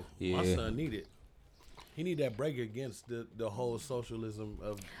 hope so. My Yeah. son need it. He need that break against the whole socialism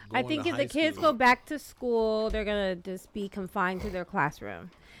of. I going think to if high the kids school. go back to school, they're gonna just be confined to their classroom.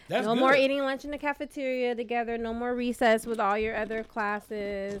 That's No good. more eating lunch in the cafeteria together. No more recess with all your other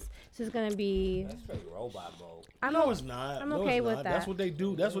classes. It's just gonna be. That's straight robot mode. I'm No, o- it's not. I'm No, okay it's with not. that. That's what they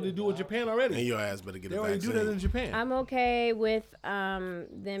do. That's what they do in Japan And already. your ass better get They a already do that in vaccine. Japan. I'm okay with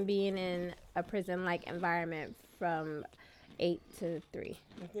them being in a prison-like environment from 8 to 3.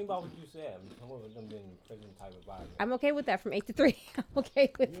 Think about what you said. Some of them being prison type environment. I'm okay with that from 8 to 3. I'm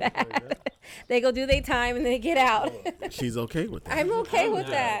okay with that. They go do their time and they get out. She's okay with that. I'm okay with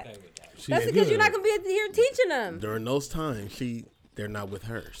Not that. okay with that. She's That's because you're not good. gonna be here teaching them. During those times, they're not with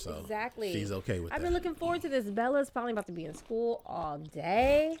her, so Exactly. she's okay with I've that. been looking forward to this. Bella's finally about to be in school all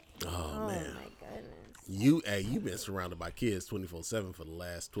day. Oh, Oh man, my goodness. you've been surrounded by kids 24/7 for the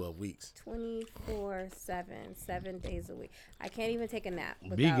last 12 weeks. 24/7, 7 days a week. I can't even take a nap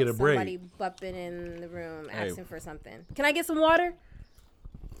without B, get a break. somebody bumping in the room Hey. asking for something. Can I get some water?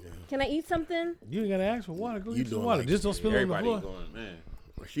 Can I eat something? You ain't gotta ask for water. Go You get some doing water. like- Just don't spill it on the Everybody floor. going, man.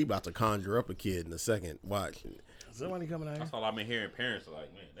 She about to conjure up a kid in a second. Watch. Somebody coming out here. That's all I've been hearing. Parents are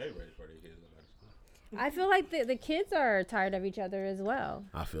like, man, they ready for their kids to go back to school. I feel like the kids are tired of each other as well.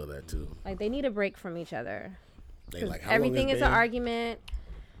 I feel that too. Like they need a break from each other. They 'Cause like how everything long is an argument.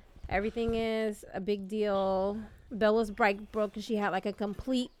 Everything is a big deal. Bella's bike broke and she had like a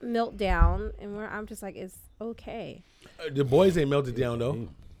complete meltdown, and I'm just like, it's okay. The boys ain't melted down though.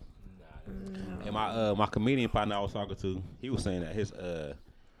 And my comedian partner I was talking to, he was saying that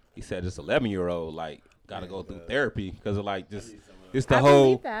he said this 11-year-old like got to go through therapy because of like just it's the I whole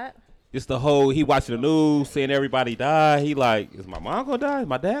believe that. it's the whole he watching the news seeing everybody die. He like, is my mom gonna die? Is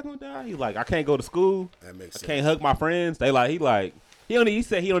my dad gonna die? He like, I can't go to school. That makes I sense. can't hug my friends. He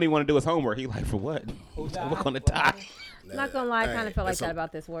said he don't even want to do his homework. He like, for what? We're gonna die. Not gonna lie, I kind Hey, of feel like it's that a-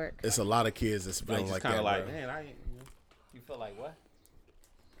 about this work. It's a lot of kids that's Like feeling just like kind that. of like, bro. man, You feel like what?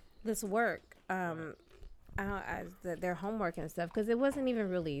 This work, their homework and stuff, because it wasn't even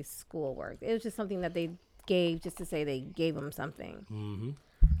really schoolwork. It was just something that they gave just to say they gave them something.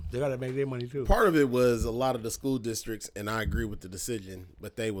 They gotta make their money too. Part of it was a lot of the school districts, and I agree with the decision,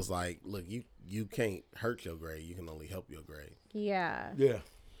 but they was like, look, you can't hurt your grade. You can only help your grade. Yeah. Yeah.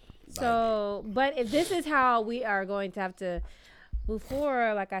 So, but if this is how we are going to have to move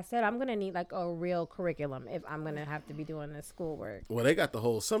forward, like I said, I'm gonna need like a real curriculum if I'm gonna have to be doing this schoolwork. Well, they got the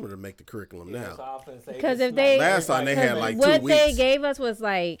whole summer to make the curriculum now. Because if they Last time they had like 2 what weeks. they gave us was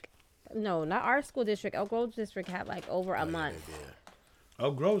like, no, not our school district. Elk Grove district had like over a month.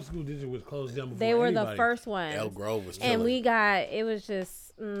 Oak Grove School District was closed down before They were anybody. the first one. Elk Grove was And chilling. we got, it was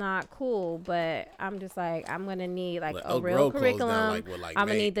just not cool, but I'm just like, I'm going to need like Well, a Elk real Grove closed down, curriculum. like, what, like I'm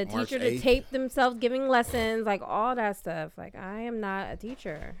going to May- need the March teacher to 8th? tape themselves giving lessons, like all that stuff. Like, I am not a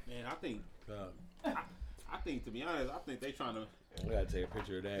teacher. man, I think to be honest, I think they trying to. I gotta take a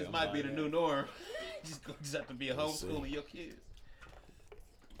picture of that. This might be the new norm. just have to be a homeschooling your kids.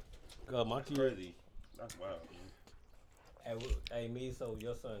 God, my kids. Crazy. That's wild. Man. Hey, me. So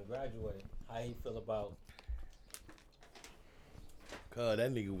your son graduated. How he feel about? Cause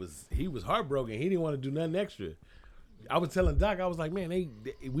that nigga was heartbroken. He didn't want to do nothing extra. I was telling Doc, I was like, man,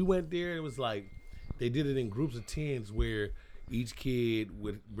 we went there. It was like they did it in groups of 10s where each kid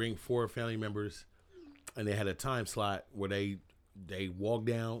would bring 4 family members, and they had a time slot where they walk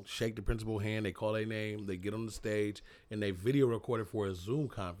down, shake the principal's hand, they call their name, they get on the stage, and they video record it for a Zoom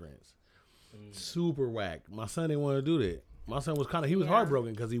conference. Super whack. My son didn't want to do that. My son was he was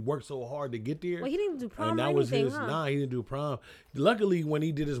heartbroken because he worked so hard to get there. Well, he didn't do prom and that or was anything, his, huh? Nah, he didn't do prom. Luckily, when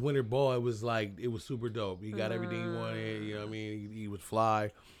he did his winter ball, it was super dope. He got everything he wanted. You know what I mean? He was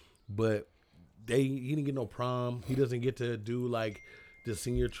fly. But he didn't get no prom. He doesn't get to do like the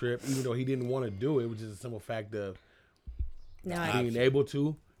senior trip, even though he didn't want to do it, which is a simple fact of being able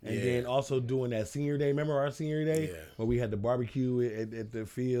to. And then also doing that senior day. Remember our senior day where we had the barbecue at the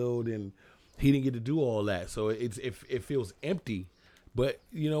field, and he didn't get to do all that. So it feels empty. But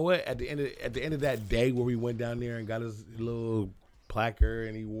you know what? At the end of that day where we went down there and got his little placard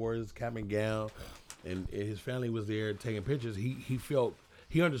and he wore his cap and gown, and his family was there taking pictures,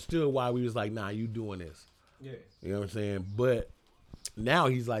 he understood why we was like, nah, you doing this. Yeah. You know what I'm saying? But now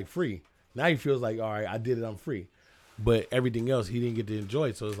he's like free. Now he feels like, all right, I did it, I'm free. But everything else he didn't get to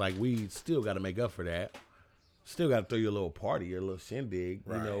enjoy. So it's like we still got to make up for that. Still got to throw you a little party, a little shindig.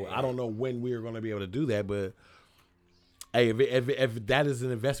 Right. You know, I don't know when we're going to be able to do that, but hey, if that is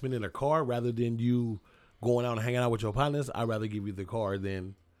an investment in a car rather than you going out and hanging out with your partners, I'd rather give you the car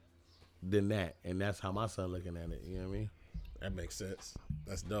than that. And that's how my son looking at it. You know what I mean? That makes sense.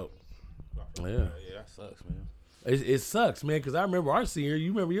 That's dope. Yeah, that sucks, man. It sucks, man, because I remember our senior.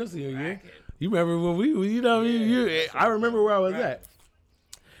 You remember your senior year? You remember when you know what I mean? I remember where I was at.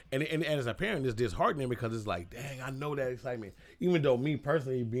 And as a parent, it's disheartening because it's like, dang, I know that excitement. Even though me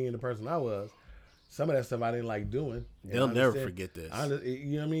personally being the person I was, some of that stuff I didn't like doing. They'll never forget this.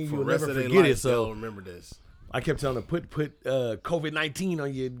 You know what I mean? For You'll the rest never of their forget life, it. So they'll remember this. I kept telling him put COVID-19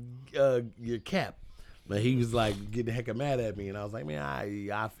 on your cap. But he was like getting the heck of mad at me, and I was like, man,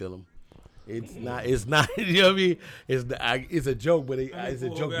 I feel him. It's not. You know what I mean? It's a joke, but it's a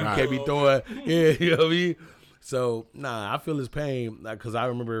joke you can't be throwing. Yeah, you know what I mean? So I feel his pain because I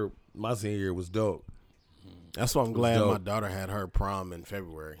remember my senior year was dope. That's why I'm glad my daughter had her prom in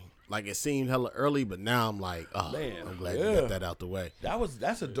February. Like it seemed hella early, but now I'm like, oh man, I'm glad you got that out the way.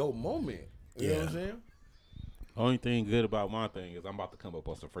 That's a dope moment. You know what I'm saying? Only thing good about my thing is I'm about to come up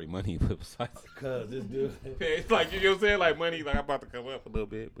on some free money websites. Cause this dude, it's like, you know what I'm saying, like money, like I'm about to come up a little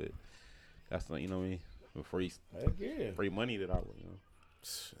bit, but that's not, you know what I mean, free money that I would, you know.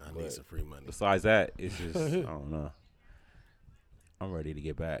 I need some free money. Besides that, it's just I don't know. I'm ready to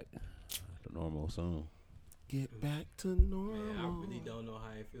get back to normal soon. Get back to normal. Man, I really don't know how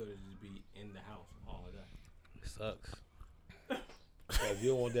it feels to just be in the house all of that. It sucks. Cause you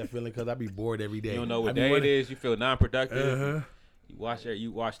don't want that feeling because I be bored every day. You don't know what day it is. You feel non-productive. You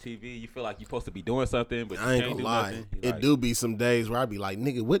watch TV. You feel like you're supposed to be doing something, but I you ain't can't gonna lie. do nothing. It do be some days where I be like,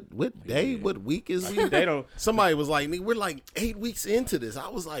 nigga, what day, what week is it? They don't. Somebody was like, nigga, we're like 8 weeks into this. I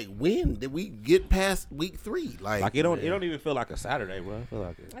was like, when did we get past week 3? Like it don't even feel like a Saturday, bro. I feel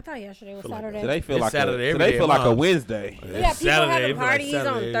like I thought yesterday was Saturday. Today feel It's like Saturday today feel like a Wednesday. Yeah, people Saturday, having it feel like parties on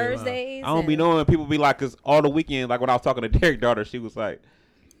Saturday, Thursdays. I don't be knowing people be like, cause all the weekend, like when I was talking to Derek's daughter, she was like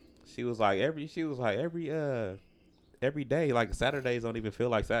every day, like Saturdays don't even feel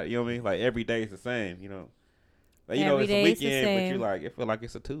like Saturday. You know what I mean? Like every day is the same. You know, like, you know Every it's a day is the weekend, but same. you like it feel like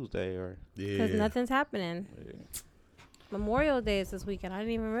it's a Tuesday or Because nothing's happening. Yeah. Memorial Day is this weekend. I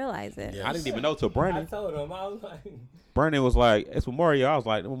didn't even realize it. I didn't even know till I Brandon. told him, I was like, Brandon was like, it's Memorial. I was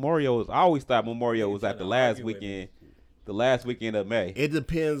like, Memorial is. I always thought Memorial was at the last weekend. The last weekend of May. it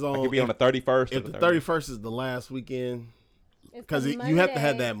depends on It could be on the 31st. if the 31st is the last weekend, because you have to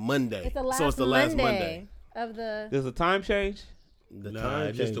have that Monday. It's the last so it's the last Monday. of the. There's a time change. The Nah, time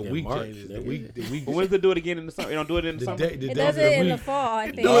it's just the change in week March, changes. The nigga. week. But when does it do it again in the summer? You don't do it in the summer. It does it in the fall,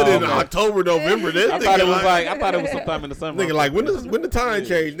 I think. Do it in okay. October, November. This I nigga thought it was like, I thought it was sometime in the summer. nigga like when the time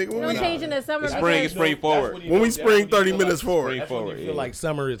change, nigga. It When don't we, change in the summer. It's spring. It's because spring forward. when we spring 30 minutes forward. That's when you Yeah. feel like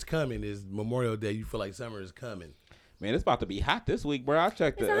summer is coming. Is Memorial Day? You feel like summer is coming. Man, it's about to be hot this week, bro. I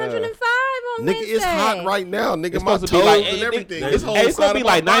checked It's the. 105 on Nigga, Wednesday. it's hot right now, nigga. It's My supposed toes to be like and everything. It's, This whole it's gonna side be of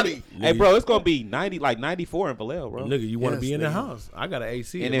like my 90. body. Hey, bro, it's gonna be 90, like 94 in Vallejo, bro. Nigga, you want to Yes, be in the nigga. house? I got an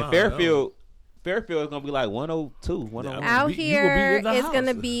AC. And in in my Fairfield is gonna be like 102, 101. Out You gonna be here, in the it's going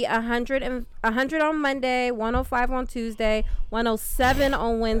to house. be 100 on Monday, 105 on Tuesday, 107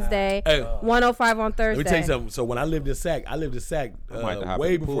 on Wednesday, Hey, 105 on Thursday. let me tell you something. So when I lived in Sac, might have to hop way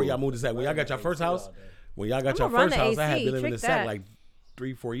in the before pool. y'all moved to Sac. When y'all got your first house, I'ma run the I had AC, been living in trick Sac that. like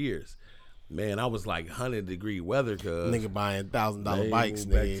 3-4 years. Man, I was like 100-degree weather, cuz. Nigga buying $1,000 bikes,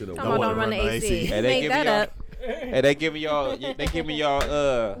 back nigga. to the Come on, don't run the AC. Hey, they Make giving that y'all. up. Hey, they giving y'all y'all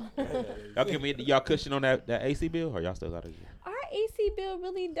give me y'all cushion on that AC bill, or y'all still got it? Our AC bill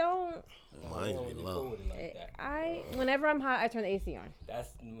really don't. Mine's be low. Whenever I'm hot, I turn the AC on. That's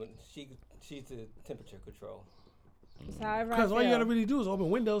when she's the temperature control. It's however I Because all you feel. gotta really do is open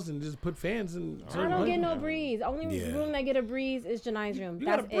windows and just put fans in. I don't get no breeze. Only Yeah. room that get a breeze is Janai's room. You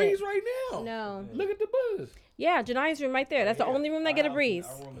That's got a breeze it. right now. No. Look at the buzz. Yeah, Janai's room right there. That's the only room that get a breeze.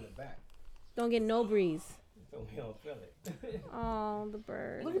 Our room in the back. Don't get no breeze. So we don't feel it. Oh, the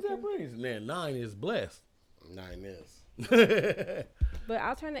bird. Look at that breeze. Man, 9 is blessed. 9 is. But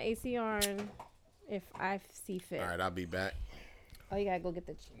I'll turn the AC on if I see fit. All right, I'll be back. Oh, you gotta go get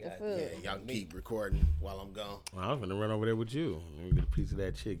the food. Yeah, y'all keep recording while I'm gone. Well, I'm gonna run over there with you. Let me get a piece of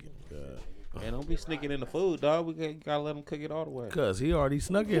that chicken. Man, don't be sneaking in the food, dog. We gotta let them cook it all the way. Cause he already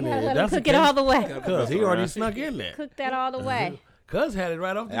snuck in Gotta there. let him That's cook it all the way. Cause he already snuck in there. Cook that all the way. Cuz had it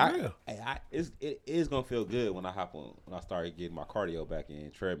right off the grill. It is gonna feel good when I start getting my cardio back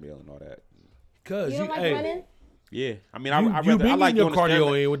in, treadmill and all that. Cause You don't like running? Yeah, I mean, you I been like your doing the cardio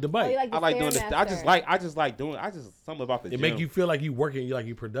stair- in with the Oh, bike. you like the I like doing this. Stairmaster. I just like doing. Something about the It gym. make you feel like you working, you like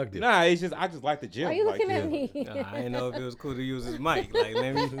you productive. Nah, it's just I just like the gym. Are you like, looking at yeah. me? I didn't know if it was cool to use his mic. Like,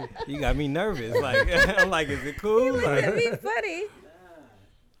 let me. You got me nervous. Like, I'm like, is it cool? It'd be funny.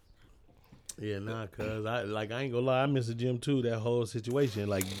 Yeah, nah, cuz I ain't gonna lie, I miss the gym too. That whole situation,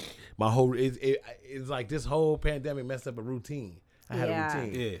 like my whole it's like this whole pandemic messed up a routine. I had Yeah. a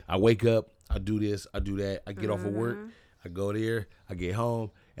routine. Yeah. I wake up, I do this, I do that. I get off of work, I go there, I get home,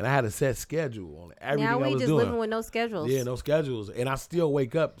 and I had a set schedule on everything Now I we was just doing. living with no schedules. Yeah, no schedules, and I still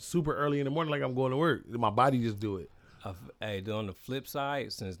wake up super early in the morning like I'm going to work. My body just do it. Hey, on the flip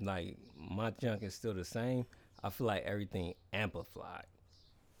side, since like my junk is still the same, I feel like everything amplified.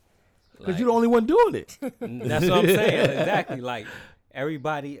 Cause you're the only one doing it. That's what I'm saying. Exactly. Like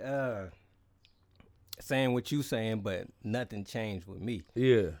everybody saying what you saying, but nothing changed with me.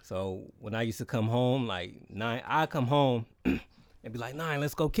 Yeah. So when I used to come home, like 9, I come home and be like, 9,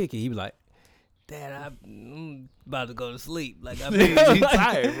 let's go kick it. He be like, Dad, I'm about to go to sleep. Like I be He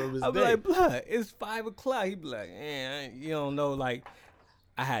tired from his I be day. like, blood, it's 5 o'clock. He be like, you don't know. Like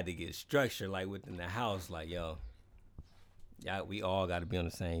I had to get structure like within the house. Like yo, yeah, we all got to be on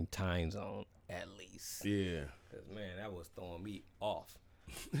the same time zone at least. Yeah. Cause man, that was throwing me off.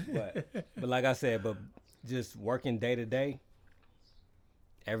 But like I said, but just working day to day,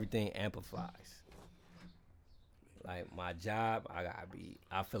 everything amplifies. Like my job,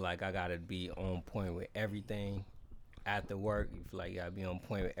 I feel like I gotta be on point with everything. After work, you feel like you gotta be on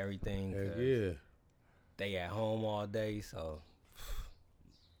point with everything. Heck 'cause yeah. They at home all day, so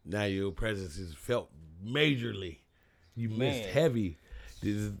Now your presence is felt majorly. You missed Man. heavy.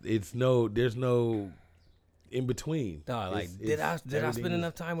 There's no in between. dog, like Did I spend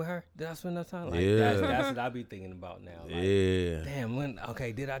enough time with her? Did I spend enough time? Like Yeah. that's what I be thinking about now. Like, Yeah. damn,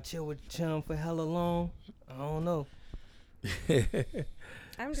 did I chill with Chum for hella long? I don't know.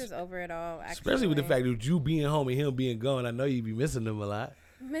 I'm just over it all. Actually. Especially with the fact that you being home and him being gone, I know you be missing them a lot.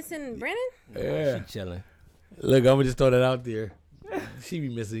 Missing Brennan? Yeah. She chilling. Look, I'm gonna just throw that out there. She be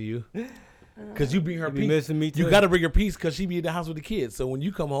missing you. Cause you bring her You be peace. missing me You too? gotta bring her peace because she be in the house with the kids. So when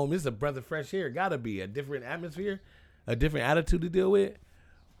you come home, it's a breath of fresh air. Gotta be a different atmosphere, a different attitude to deal with.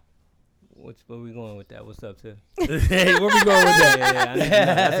 Where we going with that? What's up, Tiff? Hey, where we going with that? Yeah, I need to know.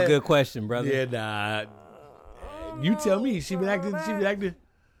 That's a good question, brother. Yeah, nah. You tell me. She been acting.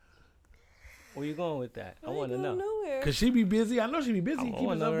 Where you going with that? I want to know. Nowhere. Cause she be busy. I know she be busy. I Keep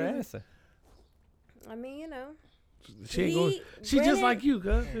want to know her herself answer. I mean, you know. busy. She ain't going. She just Brennan- like you,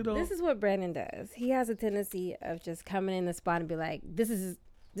 cuz. You know. This is what Brandon does. He has a tendency of just coming in the spot and be like, this is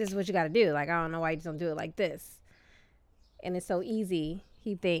what you got to do. Like, I don't know why you just don't do it like this. And it's so easy,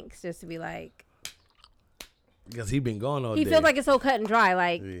 he thinks, just to be like, Because he been gone all day. he feels like it's so cut and dry.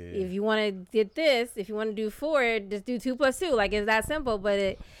 Like, Yeah. if you want to get this, if you want to do 4, just do 2 + 2. Like, it's that simple, but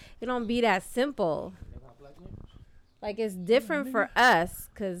it don't be that simple. Like, it's different for us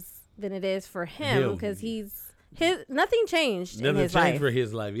than it is for him because nothing changed in Nothing his changed life. for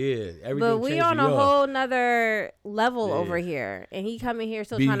his life. Yeah, everything. But we changed on for a yours. whole nother level Yeah. over here, and he coming here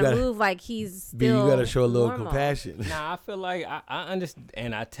still B, you trying to gotta- move like he's B, still. you gotta show a little normal. compassion. Nah, I feel like I understand,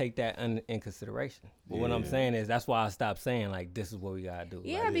 and I take that in consideration. But what I'm saying is, that's why I stopped saying like, this is what we gotta do.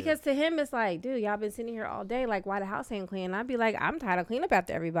 Yeah, Like, because to him it's like, dude, y'all been sitting here all day. Like, why the house ain't clean? I'd be like, I'm tired of cleaning up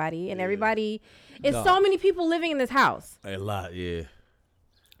after everybody, and everybody. It's Dog. so many people living in this house. A lot, yeah.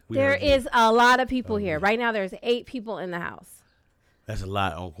 There is a lot of people here right now. There's 8 people in the house. That's a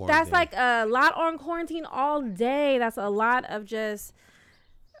lot on quarantine. That's like a lot on quarantine all day. That's a lot of just,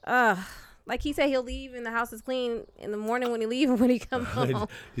 like Like he said, he'll leave and the house is clean in the morning when he leave and when he come home.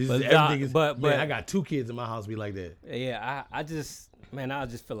 But I got 2 kids in my house be like that. Yeah, I just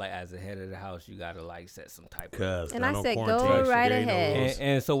feel like as the head of the house, you gotta like set some type of. And I said, go right ahead.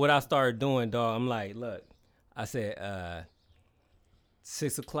 And so what I started doing, dog, I'm like, look, I said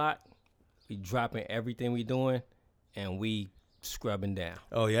 6 o'clock, we dropping everything we doing, and we scrubbing down.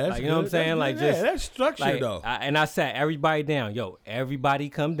 Oh yeah, like, you know what I'm saying? Like just that's structure like, though. And I sat everybody down. Yo, everybody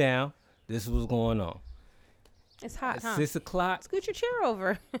come down. This is what's going on. It's hot, At huh? 6 o'clock. Scoot your chair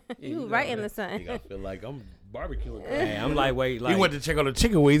over. You right in the sun. I feel like I'm barbecuing. Hey, I'm like, wait, like he went to check on the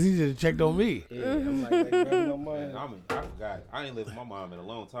chicken wings. He just checked on me. Yeah, I'm like, grabbing no money. I forgot. I ain't lived with my mom in a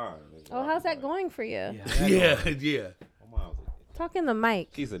long time. Oh, how's that going for you? Yeah. My mom's Talk in the mic.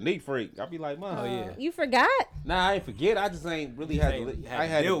 she's a neat freak. I be like, Mom. Oh yeah. You forgot? Nah, I ain't forget. I just ain't really had to. I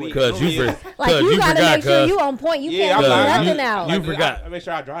had to be. Because you Like you gotta forgot, make sure you on point. You Yeah, can't leave I'm like, nothing out. You forgot. I make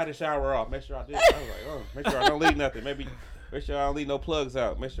sure I dry the shower off. Make sure I did. I was like, oh, make sure I don't leave nothing. Maybe make sure I don't leave no plugs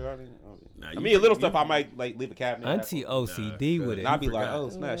out. Make sure I didn't. I mean, a little stuff I might like leave a cabinet. Auntie OCD with it. And I'd be like, oh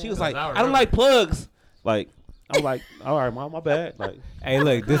snap. She was like, I I don't like plugs. Like, I'm like, all right, Mom, my bad. Like, Hey,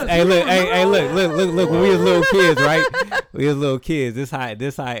 look, this. Hey, look. When we was little kids, right? We was little kids. This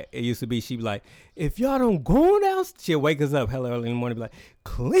how it used to be. She'd be like, if y'all don't go down, she'll wake us up hella early in the morning. Be like,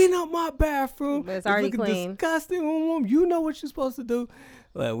 clean up my bathroom. But it's already looking clean. disgusting. You know what you're supposed to do.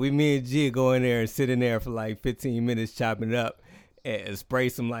 Like, me and G go in there and sit in there for like 15 minutes chopping it up and spray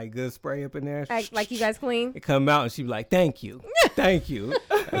some like good spray up in there. Act like you guys clean. It come out and she be like, thank you.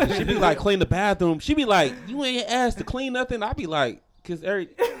 she be like, clean the bathroom. She be like, you ain't asked to clean nothing. I be like, cause I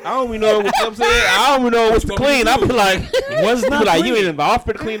don't even know what I'm saying. I don't even know what's to clean. I be like, what's not like? You ain't even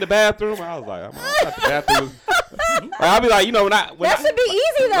offered to clean the bathroom. I was like, I thought the bathroom. Like, I be like, you know, that should be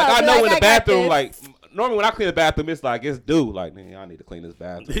easy though. Like, I know in the bathroom, this. like normally when I clean the bathroom, it's like it's due. Like, man, I need to clean this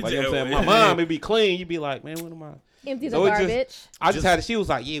bathroom. Like, you know what I'm saying? My mom, it be clean. You be like, man, what am I? Empty the garbage. I just had it. She was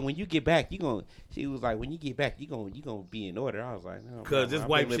like, yeah, when you get back, she was like, when you get back, you gonna be in order. I was like, no. Cause just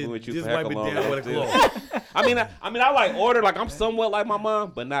wipe shit, with you just for wipe it long down with a cloth. I mean, I like order. Like I'm somewhat like my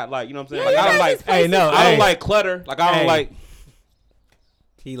mom, but not like, you know what I'm saying? Yeah, Like I don't like, I don't like clutter. Like I don't like.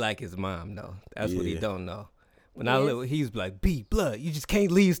 He like his mom though. That's what he Yeah. don't know. When I live, he's like, B blood. You just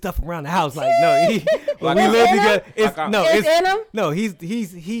can't leave stuff around the house. Like no, when we live together, it's in him? no.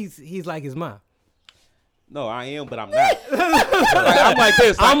 He's like his mom. No, I am, but I'm not. I'm like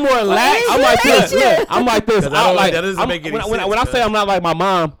this. I'm more lax. I'm like this. Look, I'm like this. That doesn't make any sense. When I say I'm not like my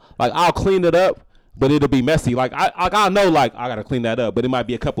mom, like I'll clean it up, but it'll be messy. Like I know, like I gotta clean that up, but it might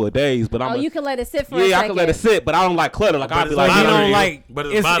be a couple of days. But you can let it sit for a second. Yeah, I can let it sit, but I don't like clutter. Like I'll be like, you don't you. like. But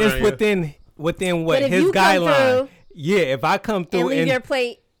It's within what his guideline. Yeah, if I come through and leave your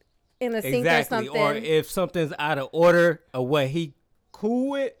plate in the sink or something, or if something's out of order or what he cool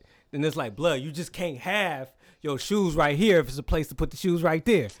with, then it's like blood. You just can't have your shoes right here if it's a place to put the shoes right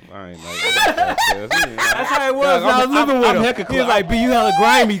there. I ain't like that. That's how it was when I was living with him. He was like, B, you hella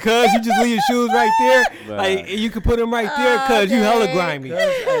grimy, cuz. You just leave your shoes right there. Like, you can put them right there, cuz. You hella grimy.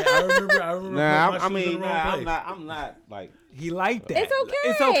 I remember. Nah, I mean, I'm not like. He liked that. It's okay.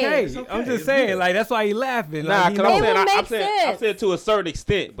 It's okay. It's okay. I'm just It's saying, good. like, that's why he laughing. Nah, like, because I'm saying to a certain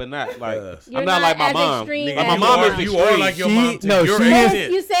extent, but not like You're I'm not like my as mom. extreme Like, my as mom you is are. You are like your mom. Too. No, You're she extent.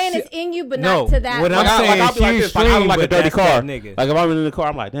 is. You saying it's in you, but No, not to that. what level. I'm saying, I'll be like she's this. Like, I don't extreme, like a but dirty that's car. that nigga. Like if I'm in the car,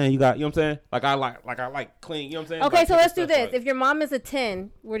 I'm like, damn, you know what I'm saying? Like I like clean. You know what I'm saying? Okay, Like, so let's do stuff this. like- If your mom is a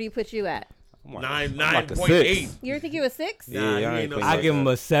 10, where do you put you at? I'm like a 9.8. 6. You think you a 6? Yeah, Nah, I you ain't ain't no clean I like give him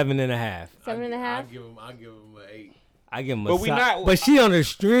that. a 7.5. 7.5? I give him an 8. I give him a But we not- but she on the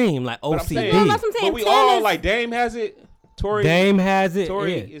stream, like But I'm saying- OCD. No, that's what I'm saying. But we 10 all is- like Dame has it. Tori Dame has it.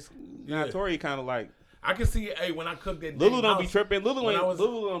 Tori Yeah. is now Tori kind of like I can see. Hey, when I cook that, Lulu damn don't be house, tripping. when I was-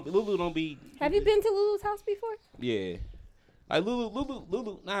 Lulu don't be. Have you been to Lulu's house before? Yeah. Like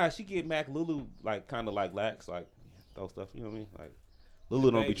Lulu. Nah, she get Mac. Lulu like kind of like lax, like those stuff. You know what I mean? Like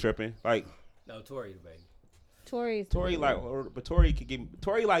Lulu don't be tripping. Like No, Tori the baby. Tori like, but Tori could get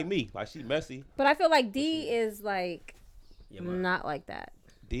Tori like me. Like she messy. But I feel like D is like not like that.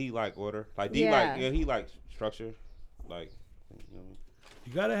 D like order. Like D Yeah. like he like structure. Like you know what I mean?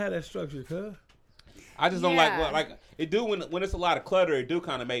 You gotta have that structure, cuz. I just don't Yeah. like it do when it's a lot of clutter. It do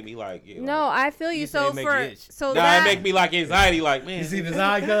kind of make me like No, I feel you. You say So it make for you itch. so Nah, that it make me like anxiety. Like man, You see the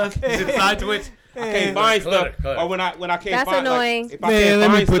side, cuz? You see the side twitch? I can't find Clutter, stuff. clutter. Or when I can't That's find annoying. Like, if I Man, can't let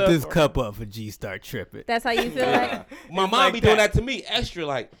me find put stuff this or- cup up for G start tripping. that's how you feel like. My It's mom like be doing that. that to me extra.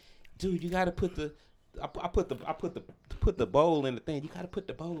 Like, dude, you gotta put the. I put the bowl in the thing. You gotta put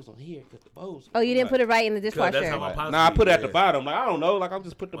the bowls on here. Put the bowls. Oh, you didn't put it right in the That's dishwasher. how my pops Nah, I be, put it at yeah. the bottom. Like I don't know. Like I'm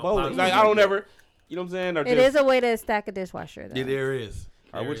just put the My bowl. pops In. Like be I don't like ever. You know what I'm saying? Or It just, is a way to stack a dishwasher though. Yeah, there is.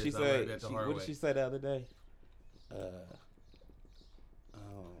 All right, what she There it is. I say? learned that the hard What way. did she say the other day?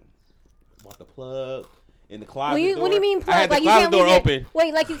 About the plug in the closet door. What do you mean I plug? had the Like you closet can't door leave open.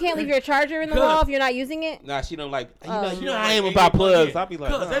 Wait, like you can't leave your charger in the wall if you're not using it? Nah, she don't like. Oh. You know how I am about plugs. I be like,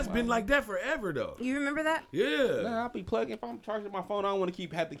 Cause nah, that's nah. been like that forever though. You remember that? Yeah. Nah, I be plugging. If I'm charging my phone, I don't want to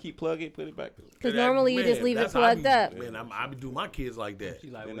have to keep plugging, put it back. Because normally you just leave it that's how I plugged be- up. Man, I be doing my kids like that. She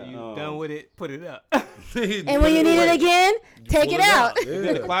like, And, when you um, done with it, put it up. And when you need it again, take pull it out. And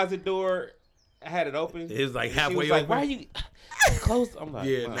then the Yeah. closet door, I had it open. It's like She halfway was like, open. "Why are you close?" I'm like,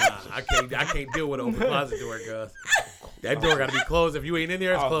 Yeah, "Nah." nah, I can't deal with an open closet door, cuz. That door gotta be closed. If you ain't in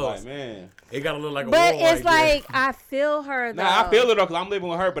there, it's I was closed. like, man. It gotta look like a But wall it's right like, I feel her though. Nah, I feel it though, cause I'm living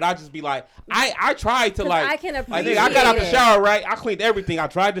with her. But I just be like, I tried to 'Cause like, I can like, appreciate nigga, I got out the it. shower, right? I cleaned everything. I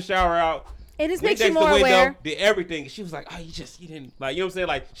tried to shower out. It just Went makes you next to more the window, aware. did everything. She was like, "Oh, you didn't like." You know what I'm saying?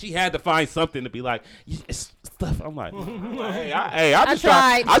 Like she had to find something to be like, it's stuff. I'm like, I just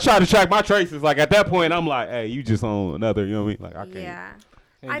tried. I tried to track my traces. Like at that point, I'm like, hey, you just on another. You know what I mean? Like I can't. Yeah.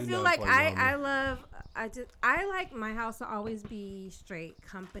 Can't I do feel nothing like for you, I homie. I like my house to always be straight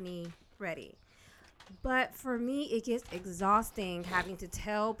company ready. But for me, it gets exhausting having to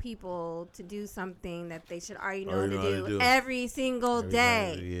tell people to do something that they should already know Already to know how to do do. every single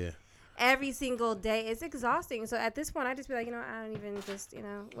day. Yeah. Every single day. It's exhausting. So at this point, I just be like, I don't even just,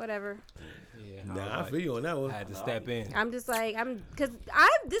 whatever. Yeah, Nah, I feel you on that one. I had to step in. I'm just like,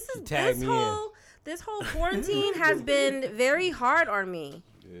 Tag me in. this whole quarantine has been very hard on me.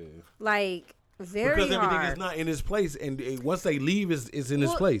 Yeah. Like, very Because everything hard. is not in its place, and once they leave, it's in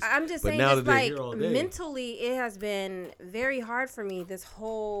its place. I'm just But saying, now it's that they're like here all day- mentally, it has been very hard for me. This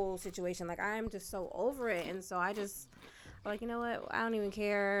whole situation, like I'm just so over it, and so I'm like, you know what? I don't even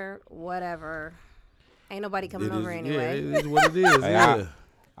care. Whatever. Ain't nobody coming It over is- anyway. Yeah, it is what it is. Hey, Yeah.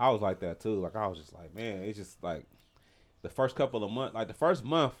 I was like that too. Like I was just like, man, it's just like the first couple of months, like the first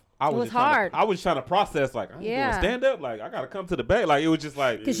month, I was was just trying hard. I was trying to process, like, I'm Yeah. doing stand up, like I gotta come to the bank, like it was just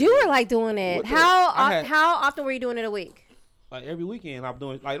like, Because you were like doing it. What the- How I had- how often were you doing it a week? like every weekend I'm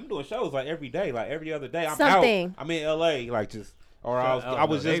doing shows like every day, like every other day. I'm Something. out. I'm in LA, like just or I was Oh, I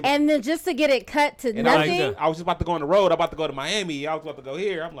was no, just they- And then just to get it cut to and I was, nothing. I was just about to go on the road. I'm about to go to Miami. I was about to go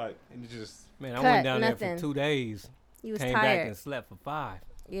here. I'm like, and it just Man, I Cut, went down there nothing. for 2 days. You was Came back tired. and slept for 5.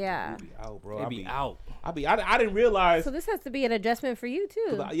 Yeah. be out, bro. They be out. I didn't realize. So this has to be an adjustment for you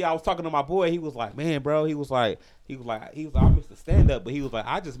too. Yeah, I was talking to my boy. He was like, "Man, bro," he was like, I missed the stand up, but he was like,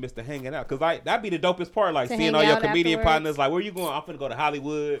 I just missed the hanging out, cause that'd be the dopest part, like To seeing hang all your out comedian afterwards. partners. Like, where you going? I'm finna go to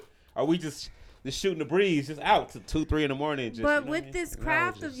Hollywood. Or we just shooting the breeze, just out to 2, 3 in the morning. Just, But you know what I with mean? this And I was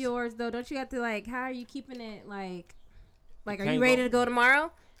craft of just- yours, though, don't you have to like? How are you keeping it like? Like, are can't you ready go- to go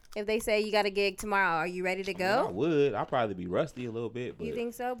tomorrow? If they say you got a gig tomorrow, are you ready to I go? would. I'd probably be rusty a little bit. But You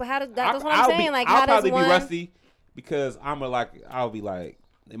think so? But how does I- that's what I'm I'll saying? be, Like, I'll how does probably one? be rusty because I'll be like,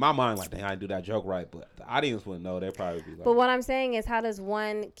 in my mind, like, dang, I didn't do that joke right. But the audience wouldn't know. They'd probably be like, But what I'm saying is, how does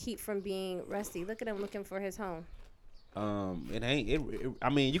one keep from being rusty? Look at him looking for his home. it ain't. I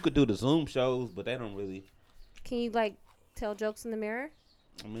mean, you could do the Zoom shows, but they don't really. Can you like tell jokes in the mirror?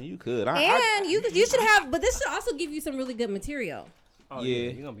 I mean, you could. And you should have, but this should also give you some really good material. Oh, Yeah.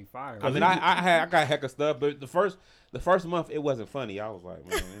 You're going to be fired. I mean, I got heck of stuff, but the first month it wasn't funny. I was like,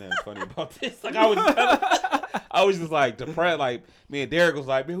 man, it ain't funny about this. Like I was just like depressed. Like me and Derek was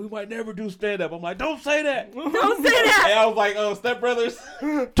like, man, we might never do stand up. I'm like, don't say that. Don't say that. And I was like, Step Brothers,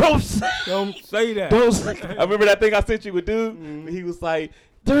 don't say that. don't say. I remember that thing I sent you with dude. And he was like,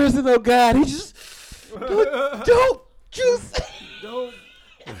 there isn't no God. He just don't you say. Don't.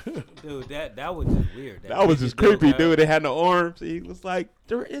 Dude, that was just weird. That was just creepy, dude. It had no arms. He was like,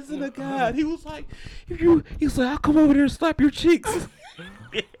 there isn't a God. He was like, I'll come over there and slap your cheeks.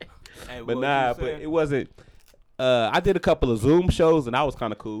 Hey, But what nah, you but saying? it wasn't. I did a couple of Zoom shows and that was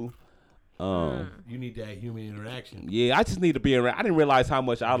kind of cool. You need that human interaction. Yeah, I just need to be around. I didn't realize how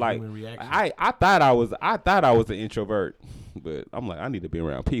much I like. Human reaction. I thought I was an introvert, but I'm like I need to be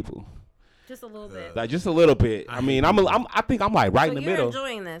around people, Just a little bit. like just a little bit. I mean, I think I'm like right in So the you're middle.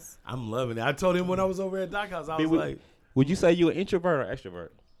 enjoying this. I'm loving it. I told him when I was over at Doc House, I was like, Would you say you an introvert or extrovert?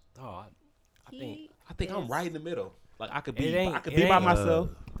 Oh, I think. I think I'm right in the middle. Like I could be, It ain't- I could it be by ain't- myself.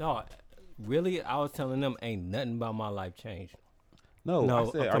 Dog, really, I was telling them ain't nothing about my life changed. No, No, I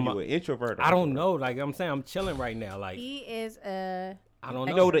I'm said, are talking you about- an introvert? Or I don't extrovert? know. Like I'm saying, I'm chilling right now. Like He is a. I don't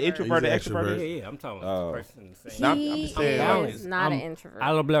You know. know the introvert, the He's an extrovert. Yeah, extrovert. yeah. I'm talking Oh. about the person saying. Nah, I'm He just saying, is not an I'm- introvert. I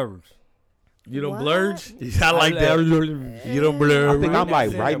love blurs. you don't What? blurge? I like that. You don't blur. I think I'm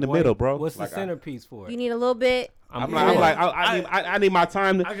like Said right in the boy, middle, bro. What's Like, the centerpiece for You it? need a little bit. I need my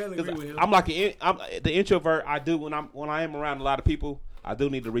time. I gotta agree with him. I'm like the introvert. I do when I am around a lot of people. I do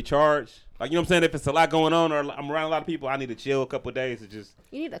need to recharge. Like, you know what I'm saying? If it's a lot going on or I'm around a lot of people, I need to chill a couple of days to just.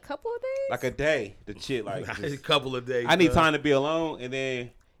 You need a couple of days? Like a day to chill. Like a couple of days. I need time to be alone, and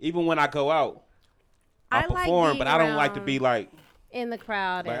then even when I go out, I perform, like but I don't like to be like in the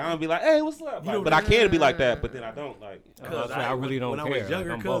crowd. Like I don't be like, hey, what's up? Like, but I can be like that, but then I don't like. Cause I really don't care. When I was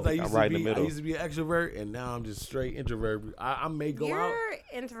younger, cause I used to be an extrovert, and now I'm just straight introvert. I may go out. You're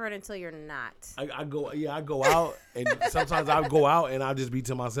introvert until you're not. I go out, and sometimes I go out, and I just be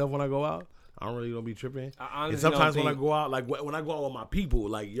to myself when I go out. I don't be tripping. And sometimes when I go out, like when I go out with my people,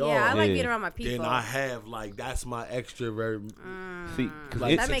 like y'all, I like being around my people. Then I have like that's my extrovert. See,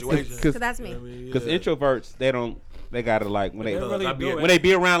 like, that makes sense. Because that's me. Because introverts, they gotta like when they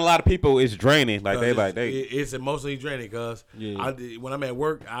be around a lot of people, it's draining. Like it's emotionally draining. Cause when I'm at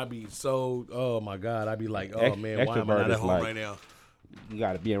work, I be so oh my god, I be like oh man, why am I not at home right now? You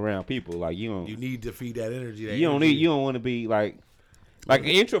gotta be around people. Like you need to feed that energy. You don't want to be like an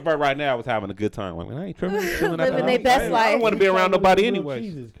introvert right now was having a good time. Like, I ain't tripping. Living their best life. I don't want to be around nobody anyway.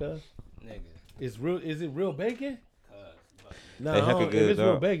 Jesus, cuz. Nigga. It's real. Is it real bacon? No, if it's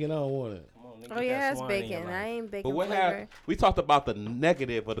real bacon, I don't want it. Oh yeah, it's bacon. I ain't bacon. But we talked about the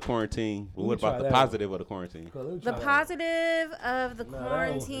negative of the quarantine. But what about the positive of the quarantine? The positive of the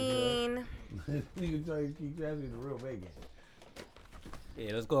quarantine. You try to keep asking the real bacon.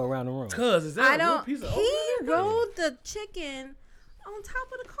 Yeah, let's go around the room. Cuz is that a real piece of he rolled the chicken on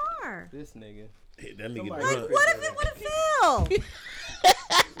top of the car. This nigga. Hey, that nigga like, what if it would have fell?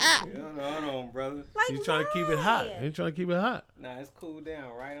 Hold on, brother. Like, he's trying to keep it hot. He's trying to keep it hot. Nah, it's cooled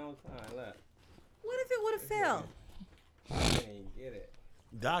down right on time. Look. What if it would have fell? I can't get it.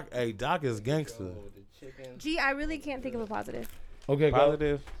 Doc is gangster. Gee, I really can't think of a positive. Okay,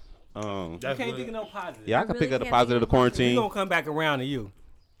 positive. You can't think of no positive. Yeah, I can think of the positive of the quarantine. We're gonna come back around to you.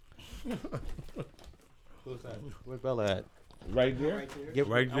 Who's that? Where's Bella at? Right there.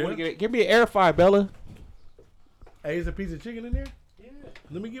 Give me an air fry, Bella. Hey, is a piece of chicken in there? Yeah.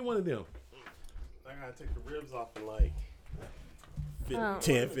 Let me get one of them. I gotta take the ribs off in like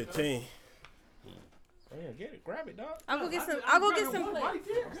 10, 15. Yeah, get it. Grab it, dog. I'll go get some. I'm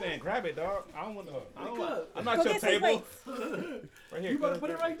saying grab it, dog. I don't want to. I'm not your table. Right here. You better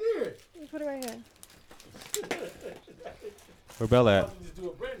put it right there. Put it right here. Where Bella at?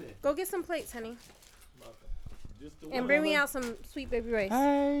 Go get some plates, honey. And bring me out some sweet baby rice.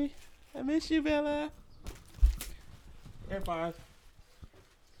 Hi. I miss you, Bella. Air 5.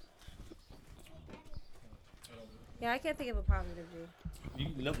 Yeah, I can't think of a positive, G.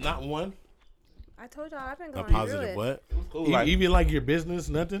 Not one. I told y'all I've been going A positive through it. what? Cool. Even like your business,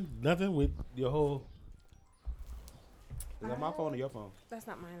 nothing with your whole. Is that my phone or your phone? That's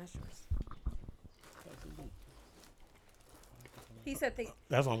not mine. That's yours. He said things.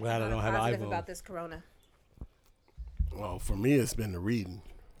 That's why I'm glad I don't have an iPhone. About this corona. Well, for me, it's been the reading.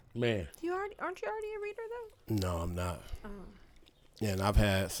 Man, aren't you already a reader though? No, I'm not. Oh. Yeah, and I've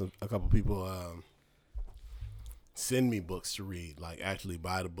had a couple people send me books to read, like actually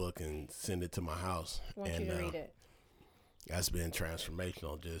buy the book and send it to my house. Want you to read it. That's been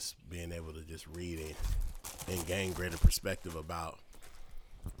transformational, just being able to just read and gain greater perspective about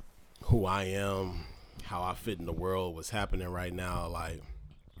who I am, how I fit in the world, what's happening right now, like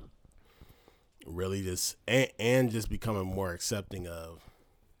really just and just becoming more accepting of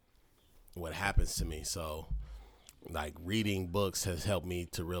what happens to me. So like reading books has helped me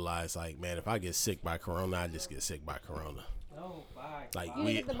to realize like, man, if I get sick by corona, I just get sick by corona. Like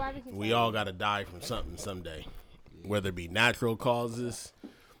we all got to die from something someday, whether it be natural causes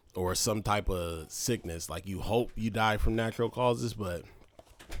or some type of sickness. Like you hope you die from natural causes, but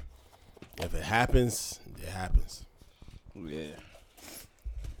if it happens, it happens. Yeah.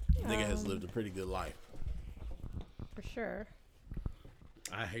 Nigga has lived a pretty good life. For sure.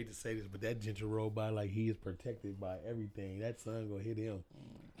 I hate to say this, but that ginger rolled by like he is protected by everything. That sun gonna hit him.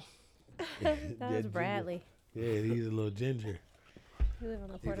 That was Bradley. Yeah, he's a little ginger. He live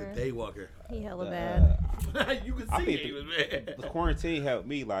on the corner. He's a day walker. He hella bad. You can see he was bad. The quarantine helped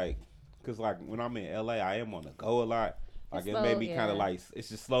me, like, cause like when I'm in LA, I am on the go a lot. Like it made me kind of like it's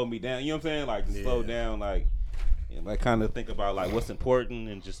just slowed me down. You know what I'm saying? Like slow down, like kind of think about like what's important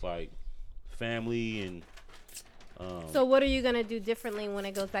and just like family and. So what are you gonna do differently when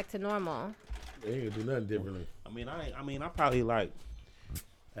it goes back to normal? They ain't gonna do nothing differently. I mean, I probably like.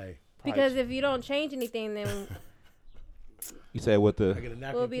 Hey. Because if you don't change anything, then. You say what the?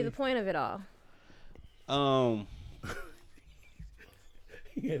 What will be the point of it all?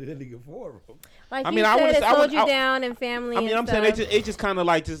 He had that nigga for him. Like I you mean, said, it I slowed you down in family. I mean, and I'm stuff. saying it just kind of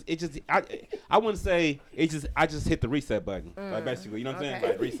like I wouldn't say I just hit the reset button. Like basically, you know what I'm saying?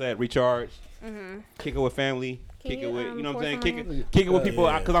 Like reset, recharge, kick it with family, kick it with, you know what I'm saying? Kick it with people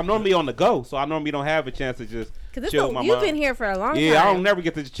because I'm normally on the go, so I normally don't have a chance to just chill with my mom. You've been here for a long time. Yeah, I don't never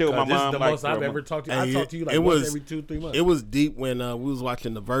get to chill with my This mom. is the most I've ever talked to you. I talked to you like once every 2-3 months. It was deep when we was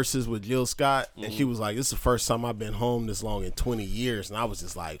watching the Verses with Jill Scott, and she was like, "This is the first time I've been home this long in 20 years," and I was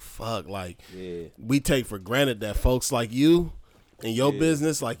just like, "Fuck!" Like, we take for granted that folks like you and your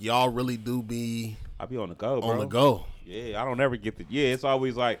business, like y'all really do be. I be on the go, bro. On the go. Yeah, I don't ever get the. Yeah, it's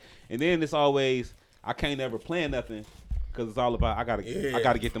always like, and then it's always I can't ever plan nothing. Cause it's all about I gotta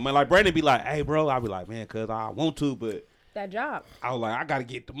get the money. Like Brandon be like, "Hey, bro," I be like, "Man, cause I want to, but that job." I was like, I gotta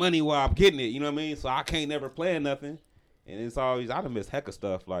get the money while I'm getting it. You know what I mean? So I can't never plan nothing. And it's always I done miss heck of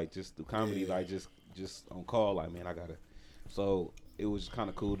stuff like just through comedy, like just on call. Like man, I gotta. So it was kind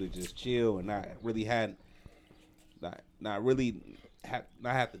of cool to just chill and not really have to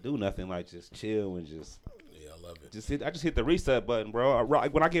do nothing. Like just chill and just. I love it. I just hit the reset button, bro.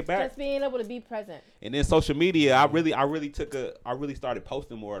 When I get back, just being able to be present. And then social media, I really started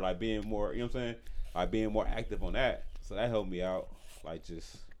posting more, like being more, you know what I'm saying, like being more active on that. So that helped me out. Like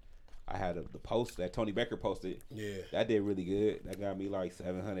I had the post that Tony Becker posted. Yeah, that did really good. That got me like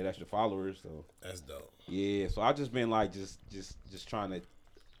 700 extra followers. So that's dope. Yeah, so I just been like just trying to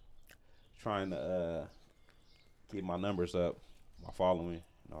get my numbers up, my following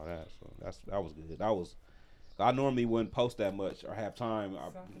and all that. So that was good. I normally wouldn't post that much or have time,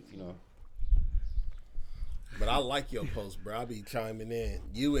 you know. But I like your posts, bro. I be chiming in.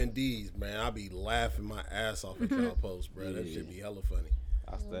 You and D's, man. I be laughing my ass off at y'all posts, bro. Yeah. That shit be hella funny.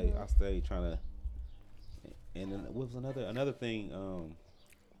 I stay trying to. And then what was another thing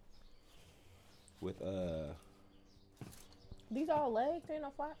with These all legs, ain't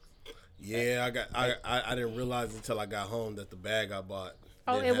no flats. Yeah, I didn't realize until I got home that the bag I bought.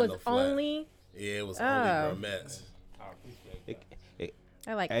 Oh, it was only. Yeah, it was only gourmets.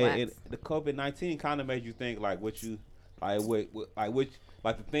 I like flats. The COVID-19 kind of made you think like what you like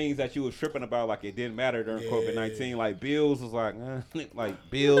the things that you were tripping about, like it didn't matter during COVID-19. Like bills was like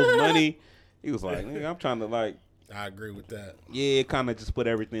bills, money. He was like, I'm trying to like. I agree with that. Yeah, it kind of just put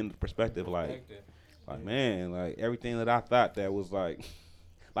everything into perspective. Like man, like everything that I thought that was like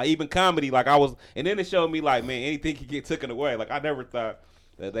even comedy, like I was, and then it showed me like, man, anything could get taken away. Like I never thought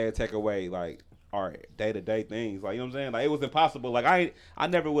that they'd take away like our day-to-day things. Like, you know what I'm saying? Like it was impossible. Like I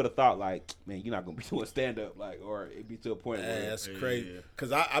never would have thought like, man, you're not gonna be doing stand-up, like, or it'd be to a point where that's crazy.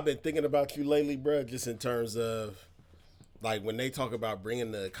 Cause I've been thinking about you lately, bro, just in terms of like when they talk about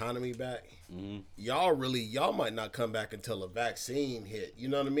bringing the economy back, y'all might not come back until a vaccine hit. You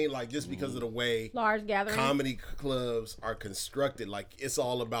know what I mean? Like just because of the way large gatherings, comedy clubs are constructed, like it's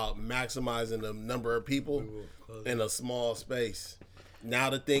all about maximizing the number of people in a small space.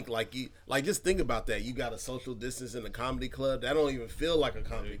 Now to think just think about that. You got a social distance in a comedy club. That don't even feel like a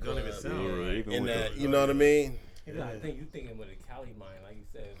comedy club. Don't even sound right. In that, you know what I mean? I think you thinking with a Cali mind, like you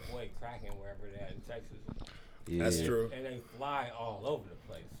said, boy, cracking wherever they're at in Texas. Yeah. That's true. And they fly all over the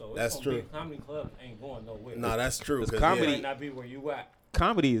place. So that's true. Comedy clubs ain't going nowhere. No, that's true. Comedy might not be where you at.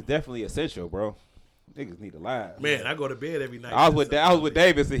 Comedy is definitely essential, bro. Niggas need to laugh. Man, I go to bed every night. I was with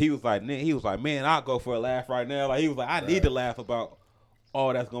Davis, and he was like, man, I'll go for a laugh right now. Like he was like, I need to laugh about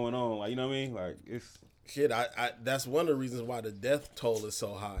all that's going on. Like, you know what I mean? Like it's shit. I that's one of the reasons why the death toll is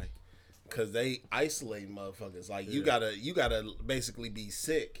so high, because they isolate motherfuckers. Like you gotta basically be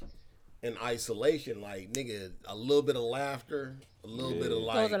sick in isolation. Like nigga, a little bit of laughter, a little bit of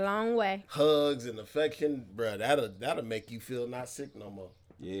like goes a long way. Hugs and affection, bro. That'll make you feel not sick no more.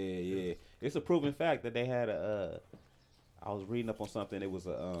 Yeah. It's a proven fact that they had I was reading up on something. It was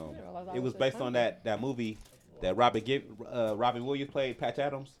it was based on that movie that Robin Williams played, Patch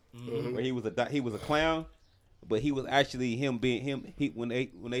Adams, where he was a clown, but he was actually him being him. When they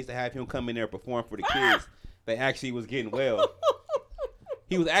used to have him come in there and perform for the kids, they actually was getting well.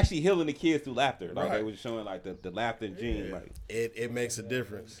 He was actually healing the kids through laughter. Like they was showing like the laughter gene. Like it makes a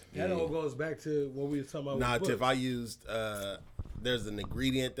difference. That all goes back to what we were talking about. Nah, Tiff, I used there's an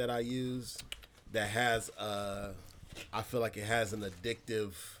ingredient that I use that has I feel like it has an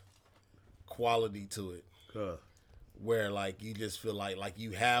addictive quality to it. Where like you just feel like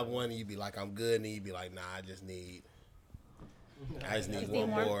you have one and you be like, I'm good, and you be like, nah, I just need one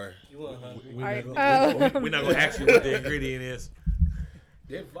more. You want hungry? We're not gonna ask you what the ingredient is.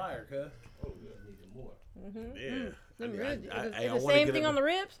 Dead fire, cuz. Oh, you need more. Yeah. The same thing on the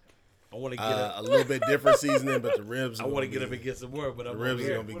ribs. I want to get a little bit different seasoning, but the ribs. I want to get up and get some more, but the ribs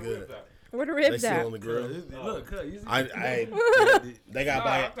are gonna be good. Where the They ribs still at? on the grill. Look, you see? They got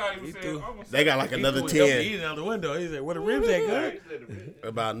I they got like another He 10. eating out the window. He said, "Where the ribs at, good?"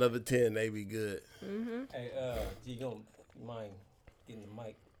 About another 10, they be good. Hey, G, you mind getting the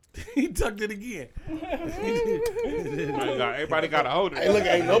mic? He tucked it again. Everybody got to hold it. Hey, look,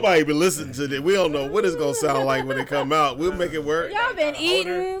 ain't nobody been listening to this. We don't know what it's gonna sound like when it come out. We'll make it work. Y'all been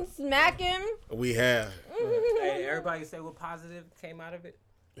eating, smacking. We have. Hey, everybody say what positive came out of it.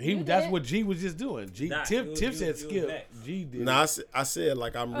 That's what G was just doing. Nah, Tiff said you skip. next. G did. Nah, I said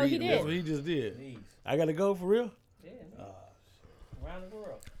like I'm Oh, he reading. did. That's what he just did. Jeez. I gotta go for real. Yeah. Around the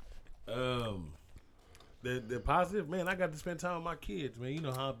world. The positive, man. I got to spend time with my kids, man. You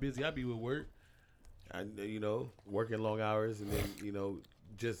know how busy I be with work. Working long hours, and then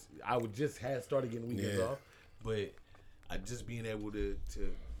I would just had started getting weekends off, but I just being able to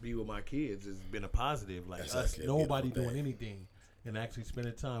be with my kids has been a positive. Like That's us, actually a nobody beautiful doing thing. anything and actually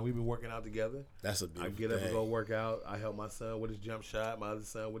spending time. We've been working out together. That's a I beautiful get up thing. and go work out. I help my son with his jump shot, my other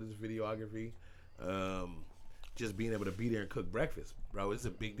son with his videography. Just being able to be there and cook breakfast, bro, it's a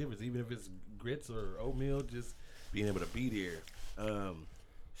big difference. Even if it's grits or oatmeal, just being able to be there.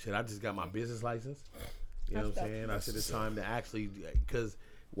 I just got my business license. You know what I'm saying? I took the time to actually, because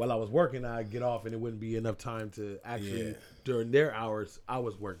while I was working, I'd get off and it wouldn't be enough time to actually, during their hours, I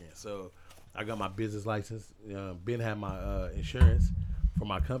was working. So I got my business license. Ben had my insurance for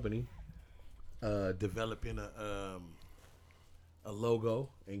my company. Developing a logo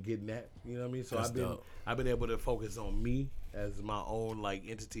and getting that, you know what I mean? So I've been able to focus on me as my own like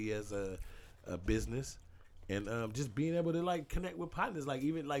entity as a business, and just being able to like connect with partners, like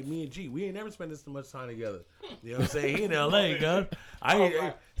even like me and G, we ain't never spent this much time together. You know what I'm saying? He in LA, girl.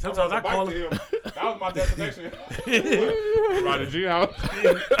 Sometimes I call him. That was my destination. Right to G house.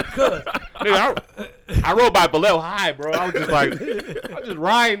 I rode by Below High, bro. I was just like, I just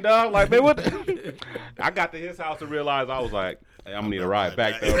riding, dog. Like, man, what? I got to his house and realized I was like, hey, I'm gonna need a ride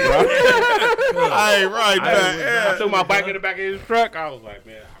back, though, bro. I ain't right back. I threw my bike in the back of his truck. I was like,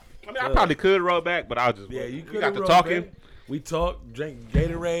 man, I mean, I probably could roll back, but I was just, you we got to talking. We talked, drank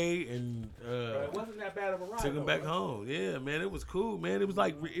Gatorade, and It wasn't that bad of a ride. took him back home. Yeah, man, it was cool, man. It was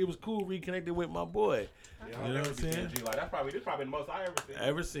like it was cool reconnecting with my boy. Yeah, You know what I'm saying? Like, this probably the most I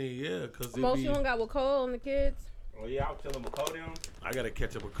Ever seen, yeah, because Most you don't got with Cole and the kids. Oh yeah, I was chilling with Cody. I gotta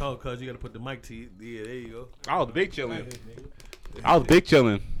catch up with Cole, cause you gotta put the mic to you. Yeah, there you go. I was big chilling.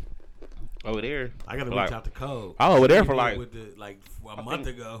 Over there. I gotta reach out to Cole. I was over there for a month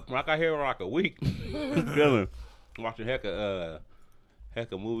ago. I got here for like a week. Chilling, watching heck of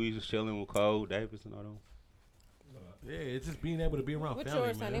movies, just chilling with Cole Davis and all them. Yeah, it's just being able to be around What's family,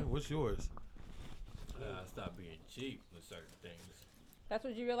 yours, man. honey? What's yours? I stopped being cheap with certain things. That's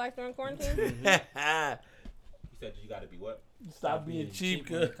what you realized during quarantine? You said you got to be what? Stop being cheap,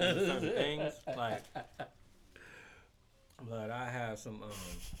 when it comes to certain things. Like I have some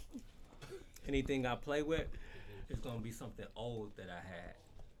anything I play with, it's gonna be something old that I had.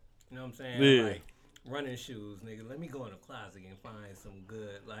 You know what I'm saying? Yeah. Like running shoes, nigga. Let me go in the closet and find some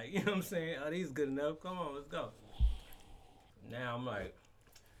good. Like, you know what I'm saying? Are these good enough? Come on, let's go. Now I'm like,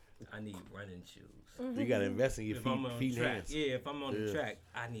 I need running shoes. You gotta invest in your If I'm on feet and track, hands. yeah. If I'm on the track,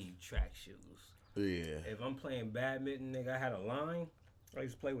 I need track shoes. Yeah. If I'm playing badminton, nigga, I had a line. I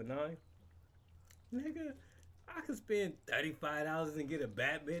used to play with 9. Nigga, I could spend $35 and get a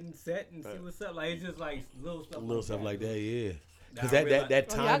badminton set and see what's up. Like, it's just like little stuff. Like that, yeah. Because Now I realize- that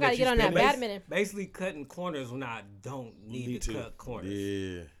time y'all gotta that you get on that spend- badminton. Basically cutting corners when I don't need to cut corners.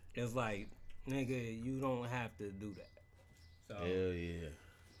 Yeah. It's like, nigga, you don't have to do that. So Hell yeah.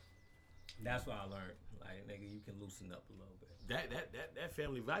 that's what I learned. Like, nigga, you can loosen up a little bit. That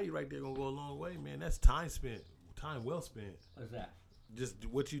family value right there gonna go a long way, man. That's time spent, time well spent. What's that? Just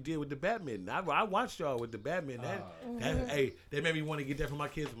what you did with the badminton. I watched y'all with the badminton. Hey, they made me want to get that for my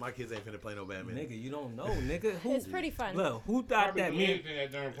kids, but my kids ain't finna play no badminton. Nigga, you don't know, nigga. Who, It's pretty fun. Look, who thought that me? Yeah,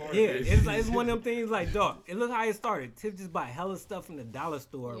 Yeah, it's like it's one of them things like, dog. It look how it started. Tiff just bought hella stuff from the dollar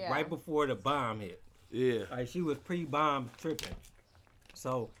store Yeah. right before the bomb hit. Yeah. Like, she was pre-bomb tripping.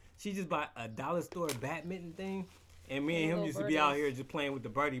 So she just bought a dollar store badminton thing, and me and him Little used to be out birdies. here just playing with the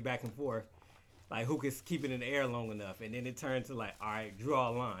birdie back and forth, like who can keep it in the air long enough. And then it turned to like, all right, draw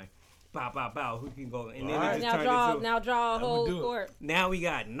a line, bow, bow, bow. Who can go? And then it just turned into Draw a whole do it. court. now we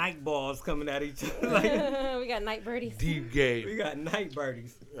got night balls coming at each other. Like, We got night birdies. Deep we game. got night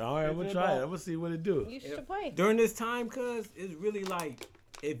birdies. All right, I'm gonna try it. I'm gonna see what it do. You should play. During this time, cuz it's really like,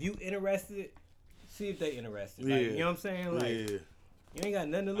 if you interested, see if they interested. Like, Yeah. you know what I'm saying? Like, Yeah. you ain't got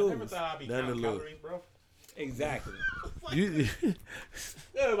nothing to I never lose. thought I'd be Nothing to counting lose. calories, bro. Exactly. You,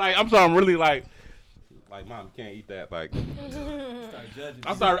 Yeah, like I'm really like like, Mom, you can't eat that. Like, Start judging.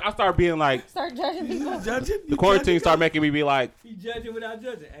 I start being like, Start judging people. the quarantine started making me be like, You judging without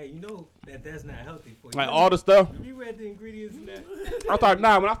judging. Hey, you know that's not healthy for you. like all the stuff. You read the ingredients in that. I thought, when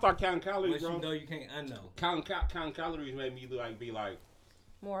I start counting calories, But bro. you know you can't unknow. Counting calories made me like be like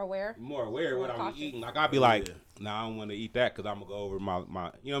More aware. more aware of what More I'm cautious. eating. Like I'd be like, nah, I don't want to eat that because I'm gonna go over my. You know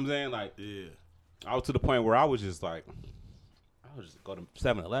what I'm saying? Like, I was to the point where I was just like, I was just go to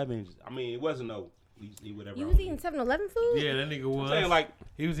 7-Eleven. I mean, it wasn't no eat whatever. You was eating 7-Eleven food? Yeah, that nigga was. I'm saying like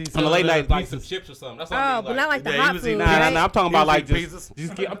he was eating on the late night, like pizza. some chips or something. That's what I Oh, mean. but not like the Yeah, he hot was food. eating- Nah, right? I'm talking about like eating just pizzas.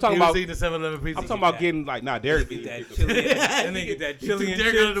 I'm talking He was about. eating the 7-Eleven pizza. I'm talking about getting like Derek Get eating that pizza. chili. That nigga get that chili and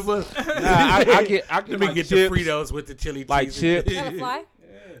Derek under the chips. bus. Nah, I get Let me like get chips, the Fritos with the chili like cheese. chips. Is that a fly?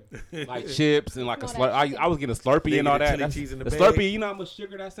 like chips and like a Know slurp. that shit. I was getting a Slurpee Nigga, and all the that. chili That's- cheese in the the bag. Slurpee, you know how much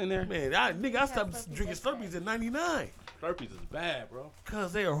sugar that's in there? Man, I stopped drinking Slurpees at 99. Slurpees is bad, bro.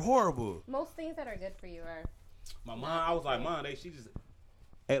 Cause they are horrible. Most things that are good for you are. My mom, I was like, Mom, she just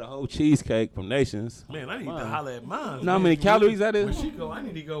ate a whole cheesecake from Nations. Man, I need to Mom. holler at mine. You know how many calories that When is? she go, I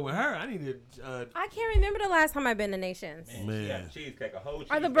need to go with her. I need to. I can't remember the last time I've been to Nations. Man, Cheesecake, a whole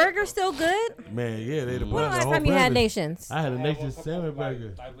cheesecake. Are the burgers still good? man, yeah, they the When the best. last time you had Nations? I had a Nation's salmon like,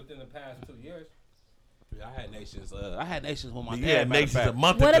 burger. like within the past 2 years. Yeah, I had Nations. I had Nations with my You dad. had matter of Nation's a fact.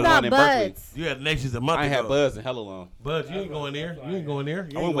 month What ago. about in Berkeley. Buds? You had Nation's a month I ain't ago. had Buzz in hella long. Buds, you ain't going there. You ain't going there. You I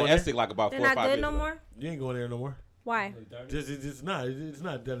ain't went going with there. Essex like about They're 4 or not 5 good years no ago. more? You ain't going there no more. Why? It's not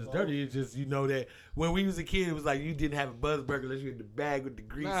that it's dirty. It's just, you know, that when we was a kid, it was like you didn't have a Buzz burger unless you had the bag with the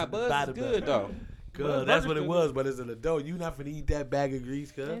grease. Nah, at the Buzz is bottom good though. Cause that's what it was. But as an adult, you not finna eat that bag of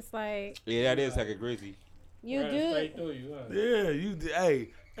grease, cuz. It's like Yeah, that is like a greasy. you Right do. straight through you, huh? Yeah, you. Hey,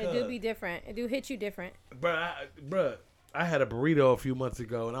 It do be different. It do hit you different. bruh, I had a burrito a few months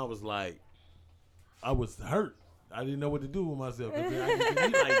ago, and I was like, I was hurt. I didn't know what to do with myself. 'Cause I didn't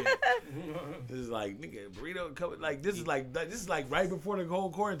eat like that. This is like, nigga, burrito coming like this is like right before the whole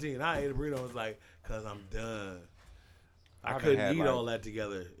quarantine. I ate a burrito. I was like, cause I'm done. I haven't couldn't had, eat like- all that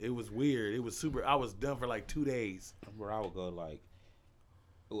together. It was weird. It was super. I was done for like 2 days. Where I would go like,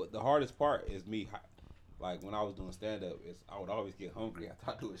 the hardest part is me. Like when I was doing stand up, I would always get hungry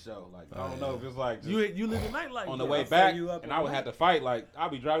after I do a show. Like I don't know if it's like just You live the nightlife on the bro. way I feel back, you up and on I would that. have to fight. Like I'd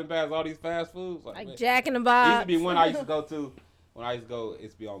be driving past all these fast foods. Like man. Jack in the It used Box. to be one I used to go to. When I used to go,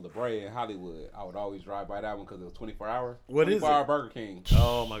 it's be on La Brea in Hollywood. I would always drive by that one because it was 24 hours. What is 24-hour it? Burger King.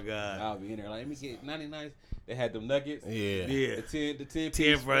 Oh my god. I'll be in there like, let me get 99. They had them nuggets. Yeah. Yeah. The 10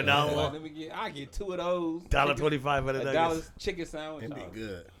 10 for a dollar. Like, I get 2 of those. $1.25 for the $1 nuggets. chicken sandwich. It'd be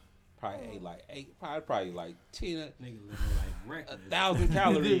good. Probably ate like 8, probably like 10, Nigga living like reckless. 1,000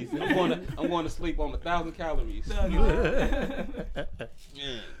 calories. I'm going to sleep on 1,000 calories.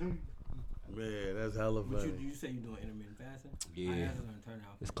 Man, that's hella But funny. you say you doing intermittent fasting? Yeah. How that's gonna turn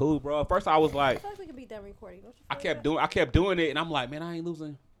out? It's cool, bro. First I was I like, feel like we could be done recording. Don't you I feel kept doing it, and I'm like, man, I ain't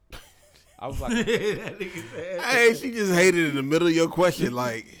losing. I was like, That nigga said- Hey, she just hated in the middle of your question.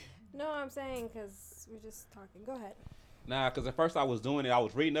 Like, that? No, I'm saying because we're just talking. Go ahead. nah, because at first I was doing it, I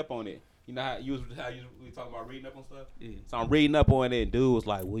was reading up on it. You know how we talking about reading up on stuff? Yeah. So I'm reading up on it, and dude was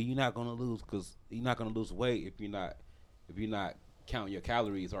like, well, you're not gonna lose because you're not gonna lose weight if you're not counting your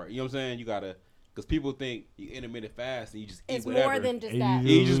calories, or you know what I'm saying? You gotta, because people think you intermittent fast and you just eat It's whatever. more than just And that.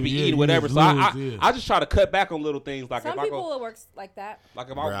 you just be Yeah, eating you whatever. just So lose, I just try to cut back on little things. Like Some if I people go, it works like that. like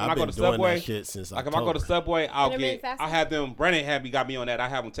if bro, when I I've go been to doing Subway, that shit since like if I go to October. Subway, Intermittent fasting? I have them. Brandon got me on that. I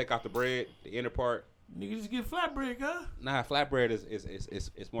have them take out the bread, the inner part. Nigga, just get flatbread, huh? Nah, flatbread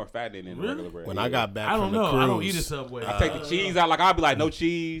is more fattening than Really? regular bread. When Yeah. I got back I from don't the know. cruise, I don't eat a Subway. I take the cheese out. Like I'll be like, no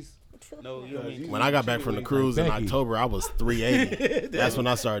cheese. No, you know what I mean? when I got back from the cruise in Becky. October, I was 380. That's when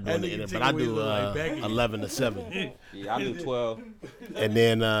I started doing That the nigga intermittent. But I chicken do wings look like Becky. 11 to 7. Yeah, I do 12. And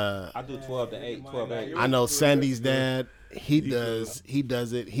then I do 12 to 8. 12 to 8. I know Sandy's dad, he does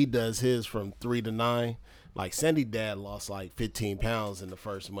his from 3 to 9. Like Sandy's dad lost like 15 pounds in the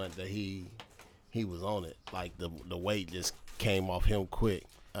first month that he was on it. Like the weight just came off him quick.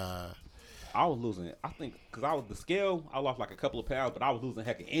 I was losing it. I think because I was the scale, I lost like a couple of pounds, but I was losing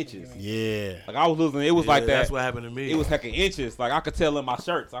heckin' inches. Yeah. Like I was losing. It was like that. That's what happened to me. It was heckin' inches. Like I could tell in my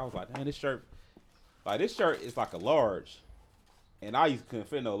shirts. I was like, man, this shirt is like a large, and I couldn't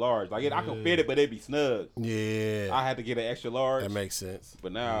fit no large. Like I could fit it, but it'd be snug. Yeah. I had to get an extra large. That makes sense.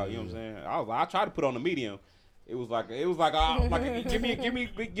 But now, you know what I'm saying? I tried to put on a medium. It was like give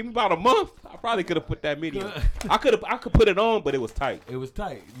me about a month. I probably could have put that medium. I could put it on, but it was tight. It was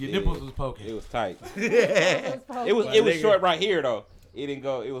tight. Your Yeah. nipples was poking. It was tight. It It was short right here though. It didn't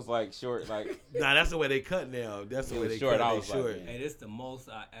go. It was like short. Like Nah, that's the way they cut now. That's the It way was they short. cut. I They was like, short. man. Hey, this the most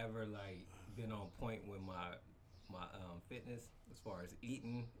I ever like been on point with my fitness as far as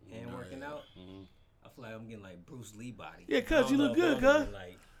eating and working out. Mhm. I feel like I'm getting like Bruce Lee body. Yeah, cuz you look good, cuz.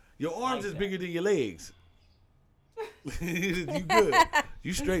 Like, Your arms is that. bigger than your legs. You good.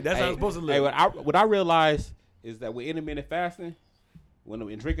 You straight. That's how it's supposed to look. Hey, what I realized is that with intermittent fasting, when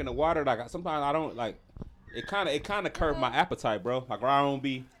I'm drinking the water, like sometimes I don't like. It kind of curb my appetite, bro. Like I don't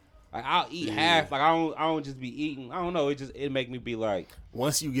be, like I'll eat half. Like I don't just be eating. I don't know. It make me be like.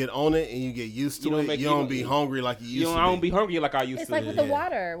 Once you get on it and you get used to it, you don't be hungry like you used to. I don't be hungry like I used to. It's like with the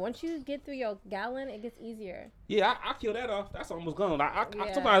water. Once you get through your gallon, it gets easier. Yeah, I kill that off. That's almost gone.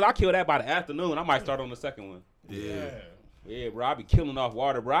 Sometimes I kill that by the afternoon. I might start on the second one. Yeah, bro. I be killing off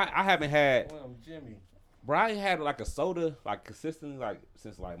water, bro. I haven't had. Well, I'm Jimmy. Bro, I ain't had like a soda like consistently like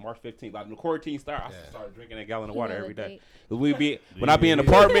since like March 15th. Like when the quarantine started, I started drinking a gallon of water every day. Cause when I be in the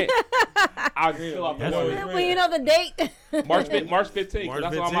apartment, I'll fill off the water. Well, you know the date. March 15th. Cause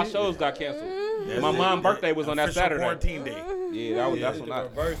that's when all my shows got canceled. My mom's birthday was on that Saturday. Quarantine day. Yeah, that's when I.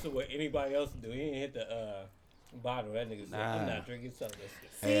 Reverse of what anybody else do. He ain't hit the bottle. That nigga said, I'm not drinking soda.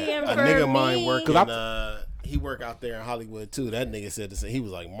 See, and A for nigga me, mine working. He work out there in Hollywood too. That nigga said the same. He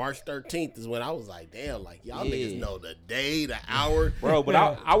was like March 13th is when I was like, damn, like y'all niggas know the day, the hour, bro. But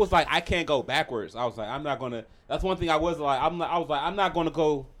I was like, I can't go backwards. I was like, I'm not gonna. That's one thing I was like, I was like, I'm not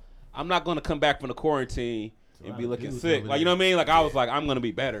gonna come back from the quarantine and be looking sick. Like you know what I mean? Like I was like, I'm gonna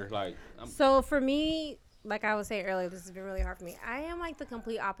be better. Like so for me, like I was saying earlier, this has been really hard for me. I am like the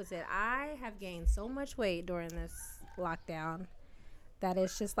complete opposite. I have gained so much weight during this lockdown that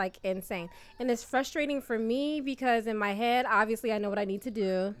it's just like insane. And it's frustrating for me because in my head, obviously I know what I need to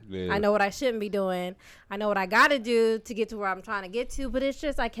do. Yeah. I know what I shouldn't be doing. I know what I got to do to get to where I'm trying to get to, but it's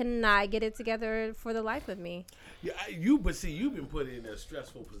just I cannot get it together for the life of me. Yeah, but see, you've been put in a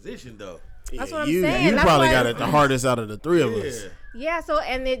stressful position though. That's what I'm saying. You probably got it the hardest out of the three of us. Yeah, so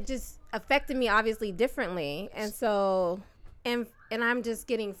and it just affected me obviously differently. And so and I'm just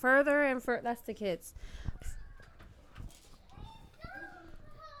getting further and further. That's the kids.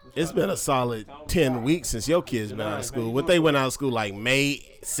 It's been a solid 10 weeks since your kids been out of school. What they went out of school like May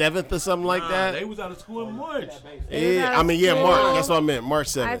 7th or something like that? They was out of school in March. Yeah, I mean, March. That's what I meant. March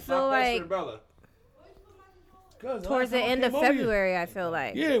 7th. I feel like towards the end of February, I feel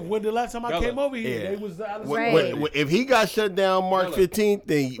like. Yeah, when the last time I came over here, they was out of school. Right. If he got shut down March 15th,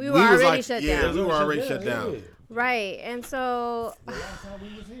 then we were already shut down. Yeah, we were already shut down. Right, and so the last time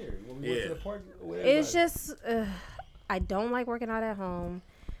we was here, when we went to the park, it's just I don't like working out at home.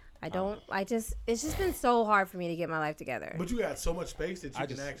 It's just been so hard for me to get my life together. But you got so much space that you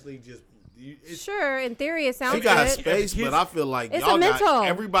can actually just. Sure, in theory it sounds good. She got space, but I feel like it's y'all a mental. got,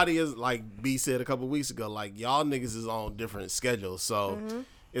 everybody is like B said a couple weeks ago, like y'all niggas is on different schedules. So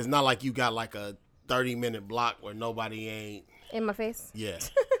it's not like you got like a 30-minute block where nobody ain't in my face. Yeah.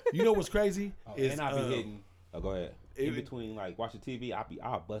 You know what's crazy? And I be hitting. Oh, go ahead. In between like watching TV,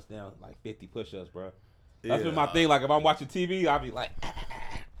 I'll bust down like 50 push-ups, bro. That's been my thing. Like if I'm watching TV, I'll be like.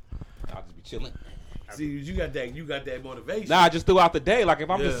 I'll just be chilling. See, you got that motivation. Nah, just throughout the day. Like if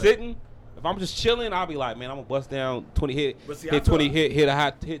I'm just sitting, if I'm just chilling, I'll be like, man, I'm gonna bust down 20 hit 20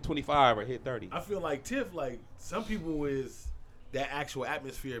 hit 25 or hit 30. I feel like Tiff, like some people is that actual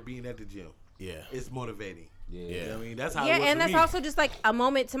atmosphere of being at the gym. Yeah, it's motivating. Yeah, you know what I mean that's how. Yeah, it was and for that's me. Also just like a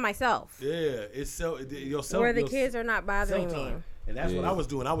moment to myself. Yeah, it's yourself where the kids are not bothering me. And that's what I was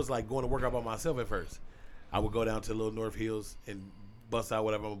doing. I was like going to work out by myself at first. I would go down to Little North Hills and bust out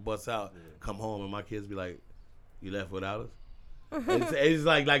whatever I'm gonna bust out, come home, and my kids be like, "You left without us?" it's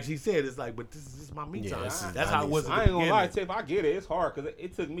like she said, it's like, but this is my me time. That's how it was. I ain't gonna lie, Tiff. I get it. It's hard because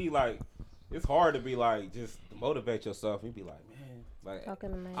it took me like, it's hard to be like just motivate yourself and be like, man, like I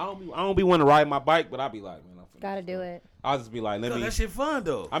don't be wanting to ride my bike, but I be like, man, gotta do it. I'll just be like, let me. That shit fun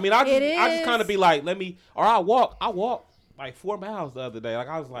though. I mean, I just kind of be like, let me, or I walk like 4 miles the other day. Like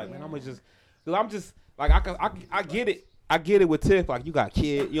I was like, man, I'm just like I get it. I get it with Tiff, like you got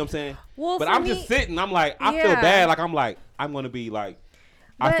kids, you know what I'm saying? Well, but I'm just sitting, I'm like, I feel bad, like I'm gonna be like,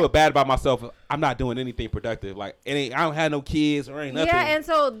 I feel bad about myself. I'm not doing anything productive. Like I don't have no kids or ain't nothing. Yeah, and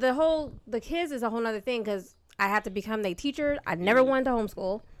so the kids is a whole nother thing because I have to become their teacher. I never wanted to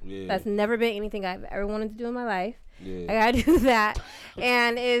homeschool. Yeah. That's never been anything I've ever wanted to do in my life. Yeah. I gotta do that,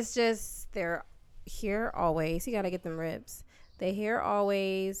 and it's just they're here always. You gotta get them ribs. They're here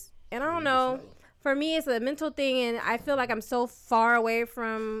always, and I don't know. For me, it's a mental thing, and I feel like I'm so far away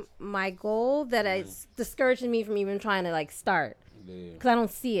from my goal that it's discouraging me from even trying to, like, start. Because I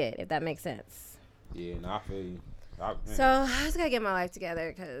don't see it, if that makes sense. Yeah, I feel you. So, I just got to get my life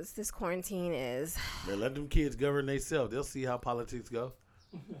together because this quarantine is... Man, let them kids govern themselves. They'll see how politics go.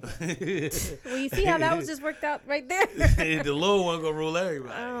 Well, you see how that was just worked out right there? The little one going to rule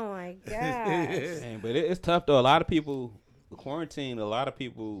everybody. Oh, my gosh. Dang, but it's tough, though. A lot of people... the quarantine, a lot of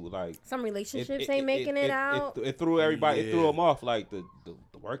people like some relationships ain't making it out. It threw everybody. It threw them off. Like the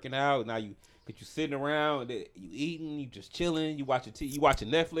working out. Now you sitting around, you eating, you just chilling, you watching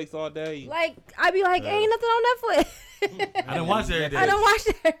Netflix all day. Like I be like, ain't nothing on Netflix. I don't watch every day. I don't watch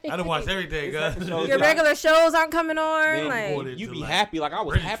every day. I don't watch every day, guys. Your regular shows aren't coming on. Man, like you be happy. Like I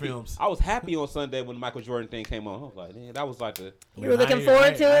was happy. Films. I was happy on Sunday when the Michael Jordan thing came on. I was like, man, that was like the. You were looking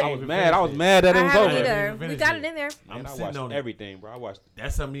forward to it. I was mad. I was mad that it was over. Either. We got it in there. Man, I watched everything, bro. I watched.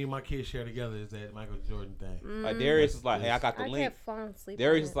 That's something me and my kids share together. Is that Michael Jordan thing? Like Darius is like, hey, I got the link. Kept falling asleep.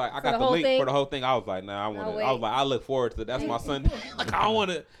 Darius is like, I got the link for the whole thing. I was like, nah, I want to. I was like, I look forward to it. That's my Sunday. Like I don't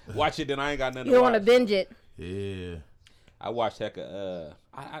want to watch it. Then I ain't got nothing. You don't want to binge it. Yeah. I watched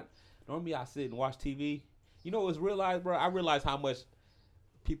I normally I sit and watch TV. You know what's realized, bro? I realize how much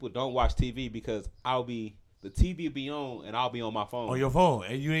people don't watch TV because the TV be on and I'll be on my phone. On your phone,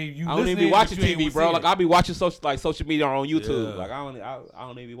 and I don't even be watching TV, bro. Like I'll be watching social media on YouTube. Yeah. Like I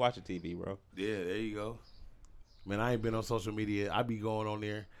don't even be watching TV, bro. Yeah, there you go. Man, I ain't been on social media. I be going on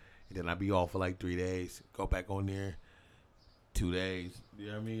there, and then I be off for like 3 days. Go back on there, 2 days. You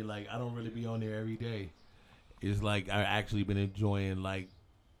know what I mean? Like I don't really be on there every day. It's like I actually been enjoying like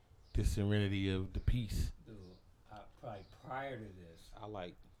the serenity of the peace. Dude, probably prior to this, I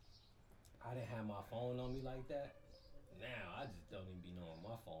didn't have my phone on me like that. Now I just don't even be knowing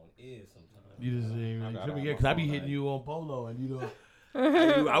my phone is sometimes. You just ain't really, because I be hitting you on Polo and you know.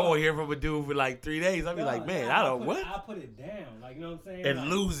 I won't hear from a dude for like 3 days. I be like, man, I put it down, like you know what I'm saying, and like,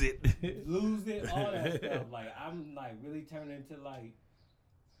 lose it, all that stuff. Like I'm like really turning into like.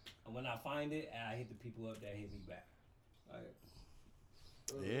 When I find it, I hit the people up that hit me back. Like,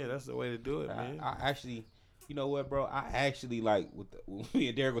 yeah, that's the way to do it, man. I actually, you know what, bro? I actually like when me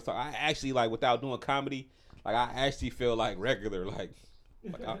and Derek was talking. I actually like without doing comedy, like I actually feel like regular, like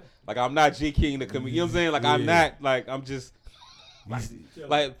I'm not G King the comedian. You know what I'm saying? Like I'm not like I'm just.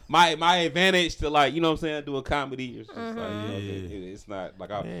 Like my advantage to like, you know what I'm saying, doing comedy is just like, you know, it's not like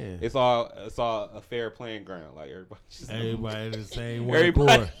it's all a fair playing ground. Like everybody the same one.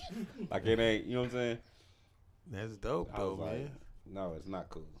 Everybody like it ain't, you know what I'm saying. That's dope though, man. Like, no, it's not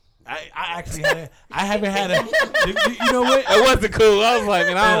cool. I actually haven't had a. You know what? It wasn't cool. I was like,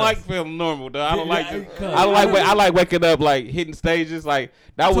 man, I don't like feeling normal, though. I don't like. I like waking up like hitting stages. Like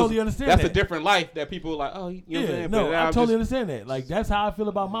that was. Totally understand that's a different life that people like. Oh, you know what I'm saying? No, I totally understand that. Like that's how I feel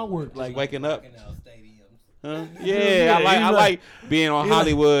about my work. Like waking up. Huh? Yeah, I like being on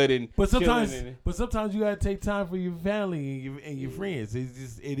Hollywood and. But sometimes you gotta take time for your family and your friends.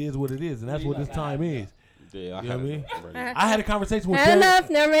 It is what it is, and that's what this time is. Yeah, you know what I mean? I had a conversation with Derek. Enough,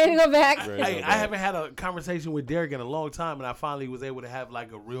 never ready to go back. I haven't had a conversation with Derek in a long time, and I finally was able to have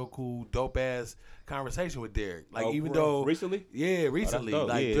like a real cool, dope ass conversation with Derek. Like even though recently, recently,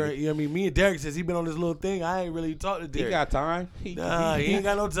 like during, you know what I mean? Me and Derek, since he been on this little thing, I ain't really talked to Derek. He got time. He ain't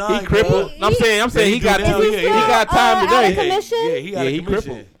got no time. He crippled. I'm saying he got time today. He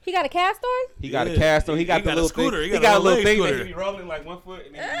crippled. He got a cast on? He got a cast on. He got the little scooter. He got a little thing that he be rolling like one foot.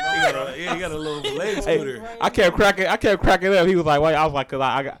 And he got a little leg scooter. I kept cracking up. He was like, "Wait," I was like, "Cause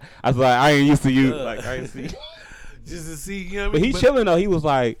I was like, I ain't used to you." Like I ain't see. Just to see, you know what I mean? But he's chilling though. He was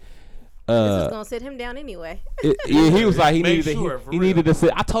like, "This is gonna sit him down anyway." He was like, he needed to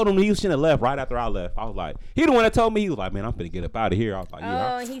sit. I told him he shouldn't have left right after I left. I was like, he the one that told me. He was like, "Man, I'm finna get up out of here." I was like,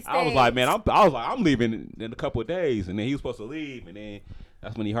 I was like, man, I'm leaving in a couple of days, and then he was supposed to leave, and then.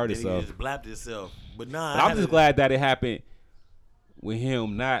 That's when he hurt himself. He just blapped himself. But I'm just glad that it happened with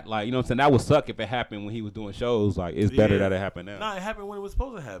him, not like, you know what I'm saying? That would suck if it happened when he was doing shows. Like, it's better that it happened now. Nah, it happened when it was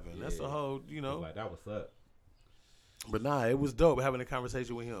supposed to happen. That's the whole, you know. Like, that would suck. But it was dope having a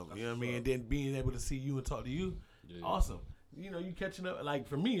conversation with him. You know what I mean? And then being able to see you and talk to you, awesome. You know, you catching up. Like,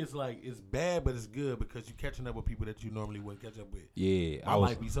 for me, it's like, it's bad, but it's good because you catching up with people that you normally wouldn't catch up with. Yeah. I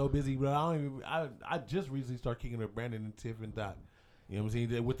might be so busy, but I just recently started kicking with Brandon and Tiff and Dot. You know what I'm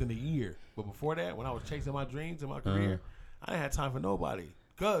saying? Within a year. But before that, when I was chasing my dreams in my career, I didn't have time for nobody.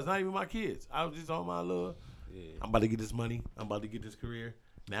 Cause not even my kids. I was just on my little, I'm about to get this money. I'm about to get this career.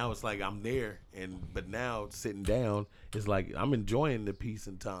 Now it's like I'm there. But now sitting down, it's like I'm enjoying the peace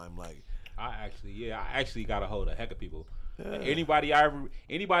and time. Like I actually got a hold of a heck of people. Like anybody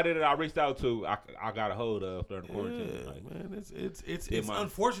that I reached out to, I got a hold of during the quarantine. Like, man, it's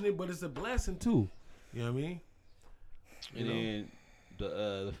unfortunate, but it's a blessing too. You know what I mean? And then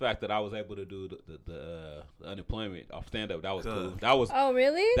the fact that I was able to do the unemployment off stand up, that was cool. That was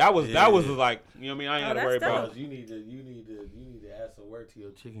really? That was like, you know what I mean? I ain't gotta worry about it. You need to add some work to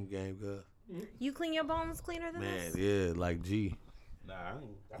your chicken game, cuz. You clean your bones cleaner than this? Man, yeah, like G. Nah,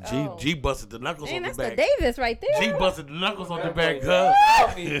 I ain't. G busted the knuckles Man, on the that's back. the Davis right there. G busted the knuckles on the back,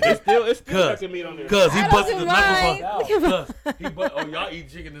 It's still nothing meat on there. Cuz he I don't busted the do mine. knuckles on. Oh, y'all eat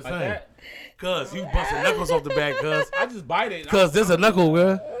chicken the same. Cuz you busted knuckles off the back, cuz. I just bite it. Cuz there's a knuckle,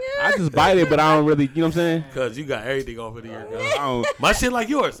 bro. I just bite it, but I don't really, you know what I'm saying? Cuz you got everything off of here, cuz. I don't, My shit like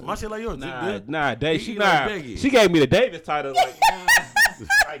yours. My shit like yours. Dave, He like Biggie. she gave me the Davis title. Like,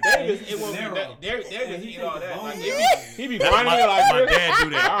 like Davis, it won't be Davis eat all that. Like, he be grinding it like my dad do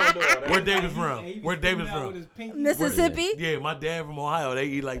that. I don't do all that. Where Davis from? Where Davis from? Mississippi. Yeah, my dad from Ohio. They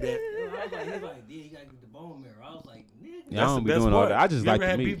eat like that. He was like, yeah, you gotta get the bone marrow. I was like, nigga. Yeah, I don't be doing all that. I just you like ever the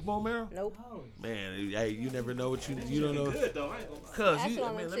had meat. beef bone marrow? Nope. Man, hey, you never know what you don't know. Good though. I ain't gonna lie. Cuz That's you, what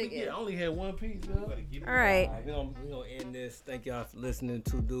I'm man, gonna let me take get. it. I only had one piece, though. All right. All right, we gonna end this. Thank y'all for listening.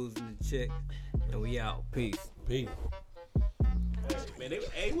 2 dudes and a chick, and we out. Peace. Peace. Man,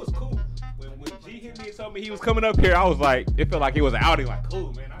 it was cool. When G hit me and told me he was coming up here, I was like, it felt like it was an outing. Like,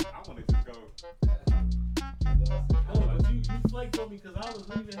 cool, man. I want to just go. But you flaked on me because I was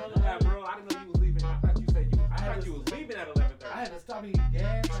leaving hella. Yeah, bro. I didn't know you was leaving. I thought you said you was leaving at 11:30. I had to stop and get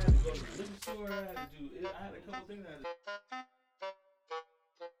gas. I had to go to the liquor store. I had a couple things.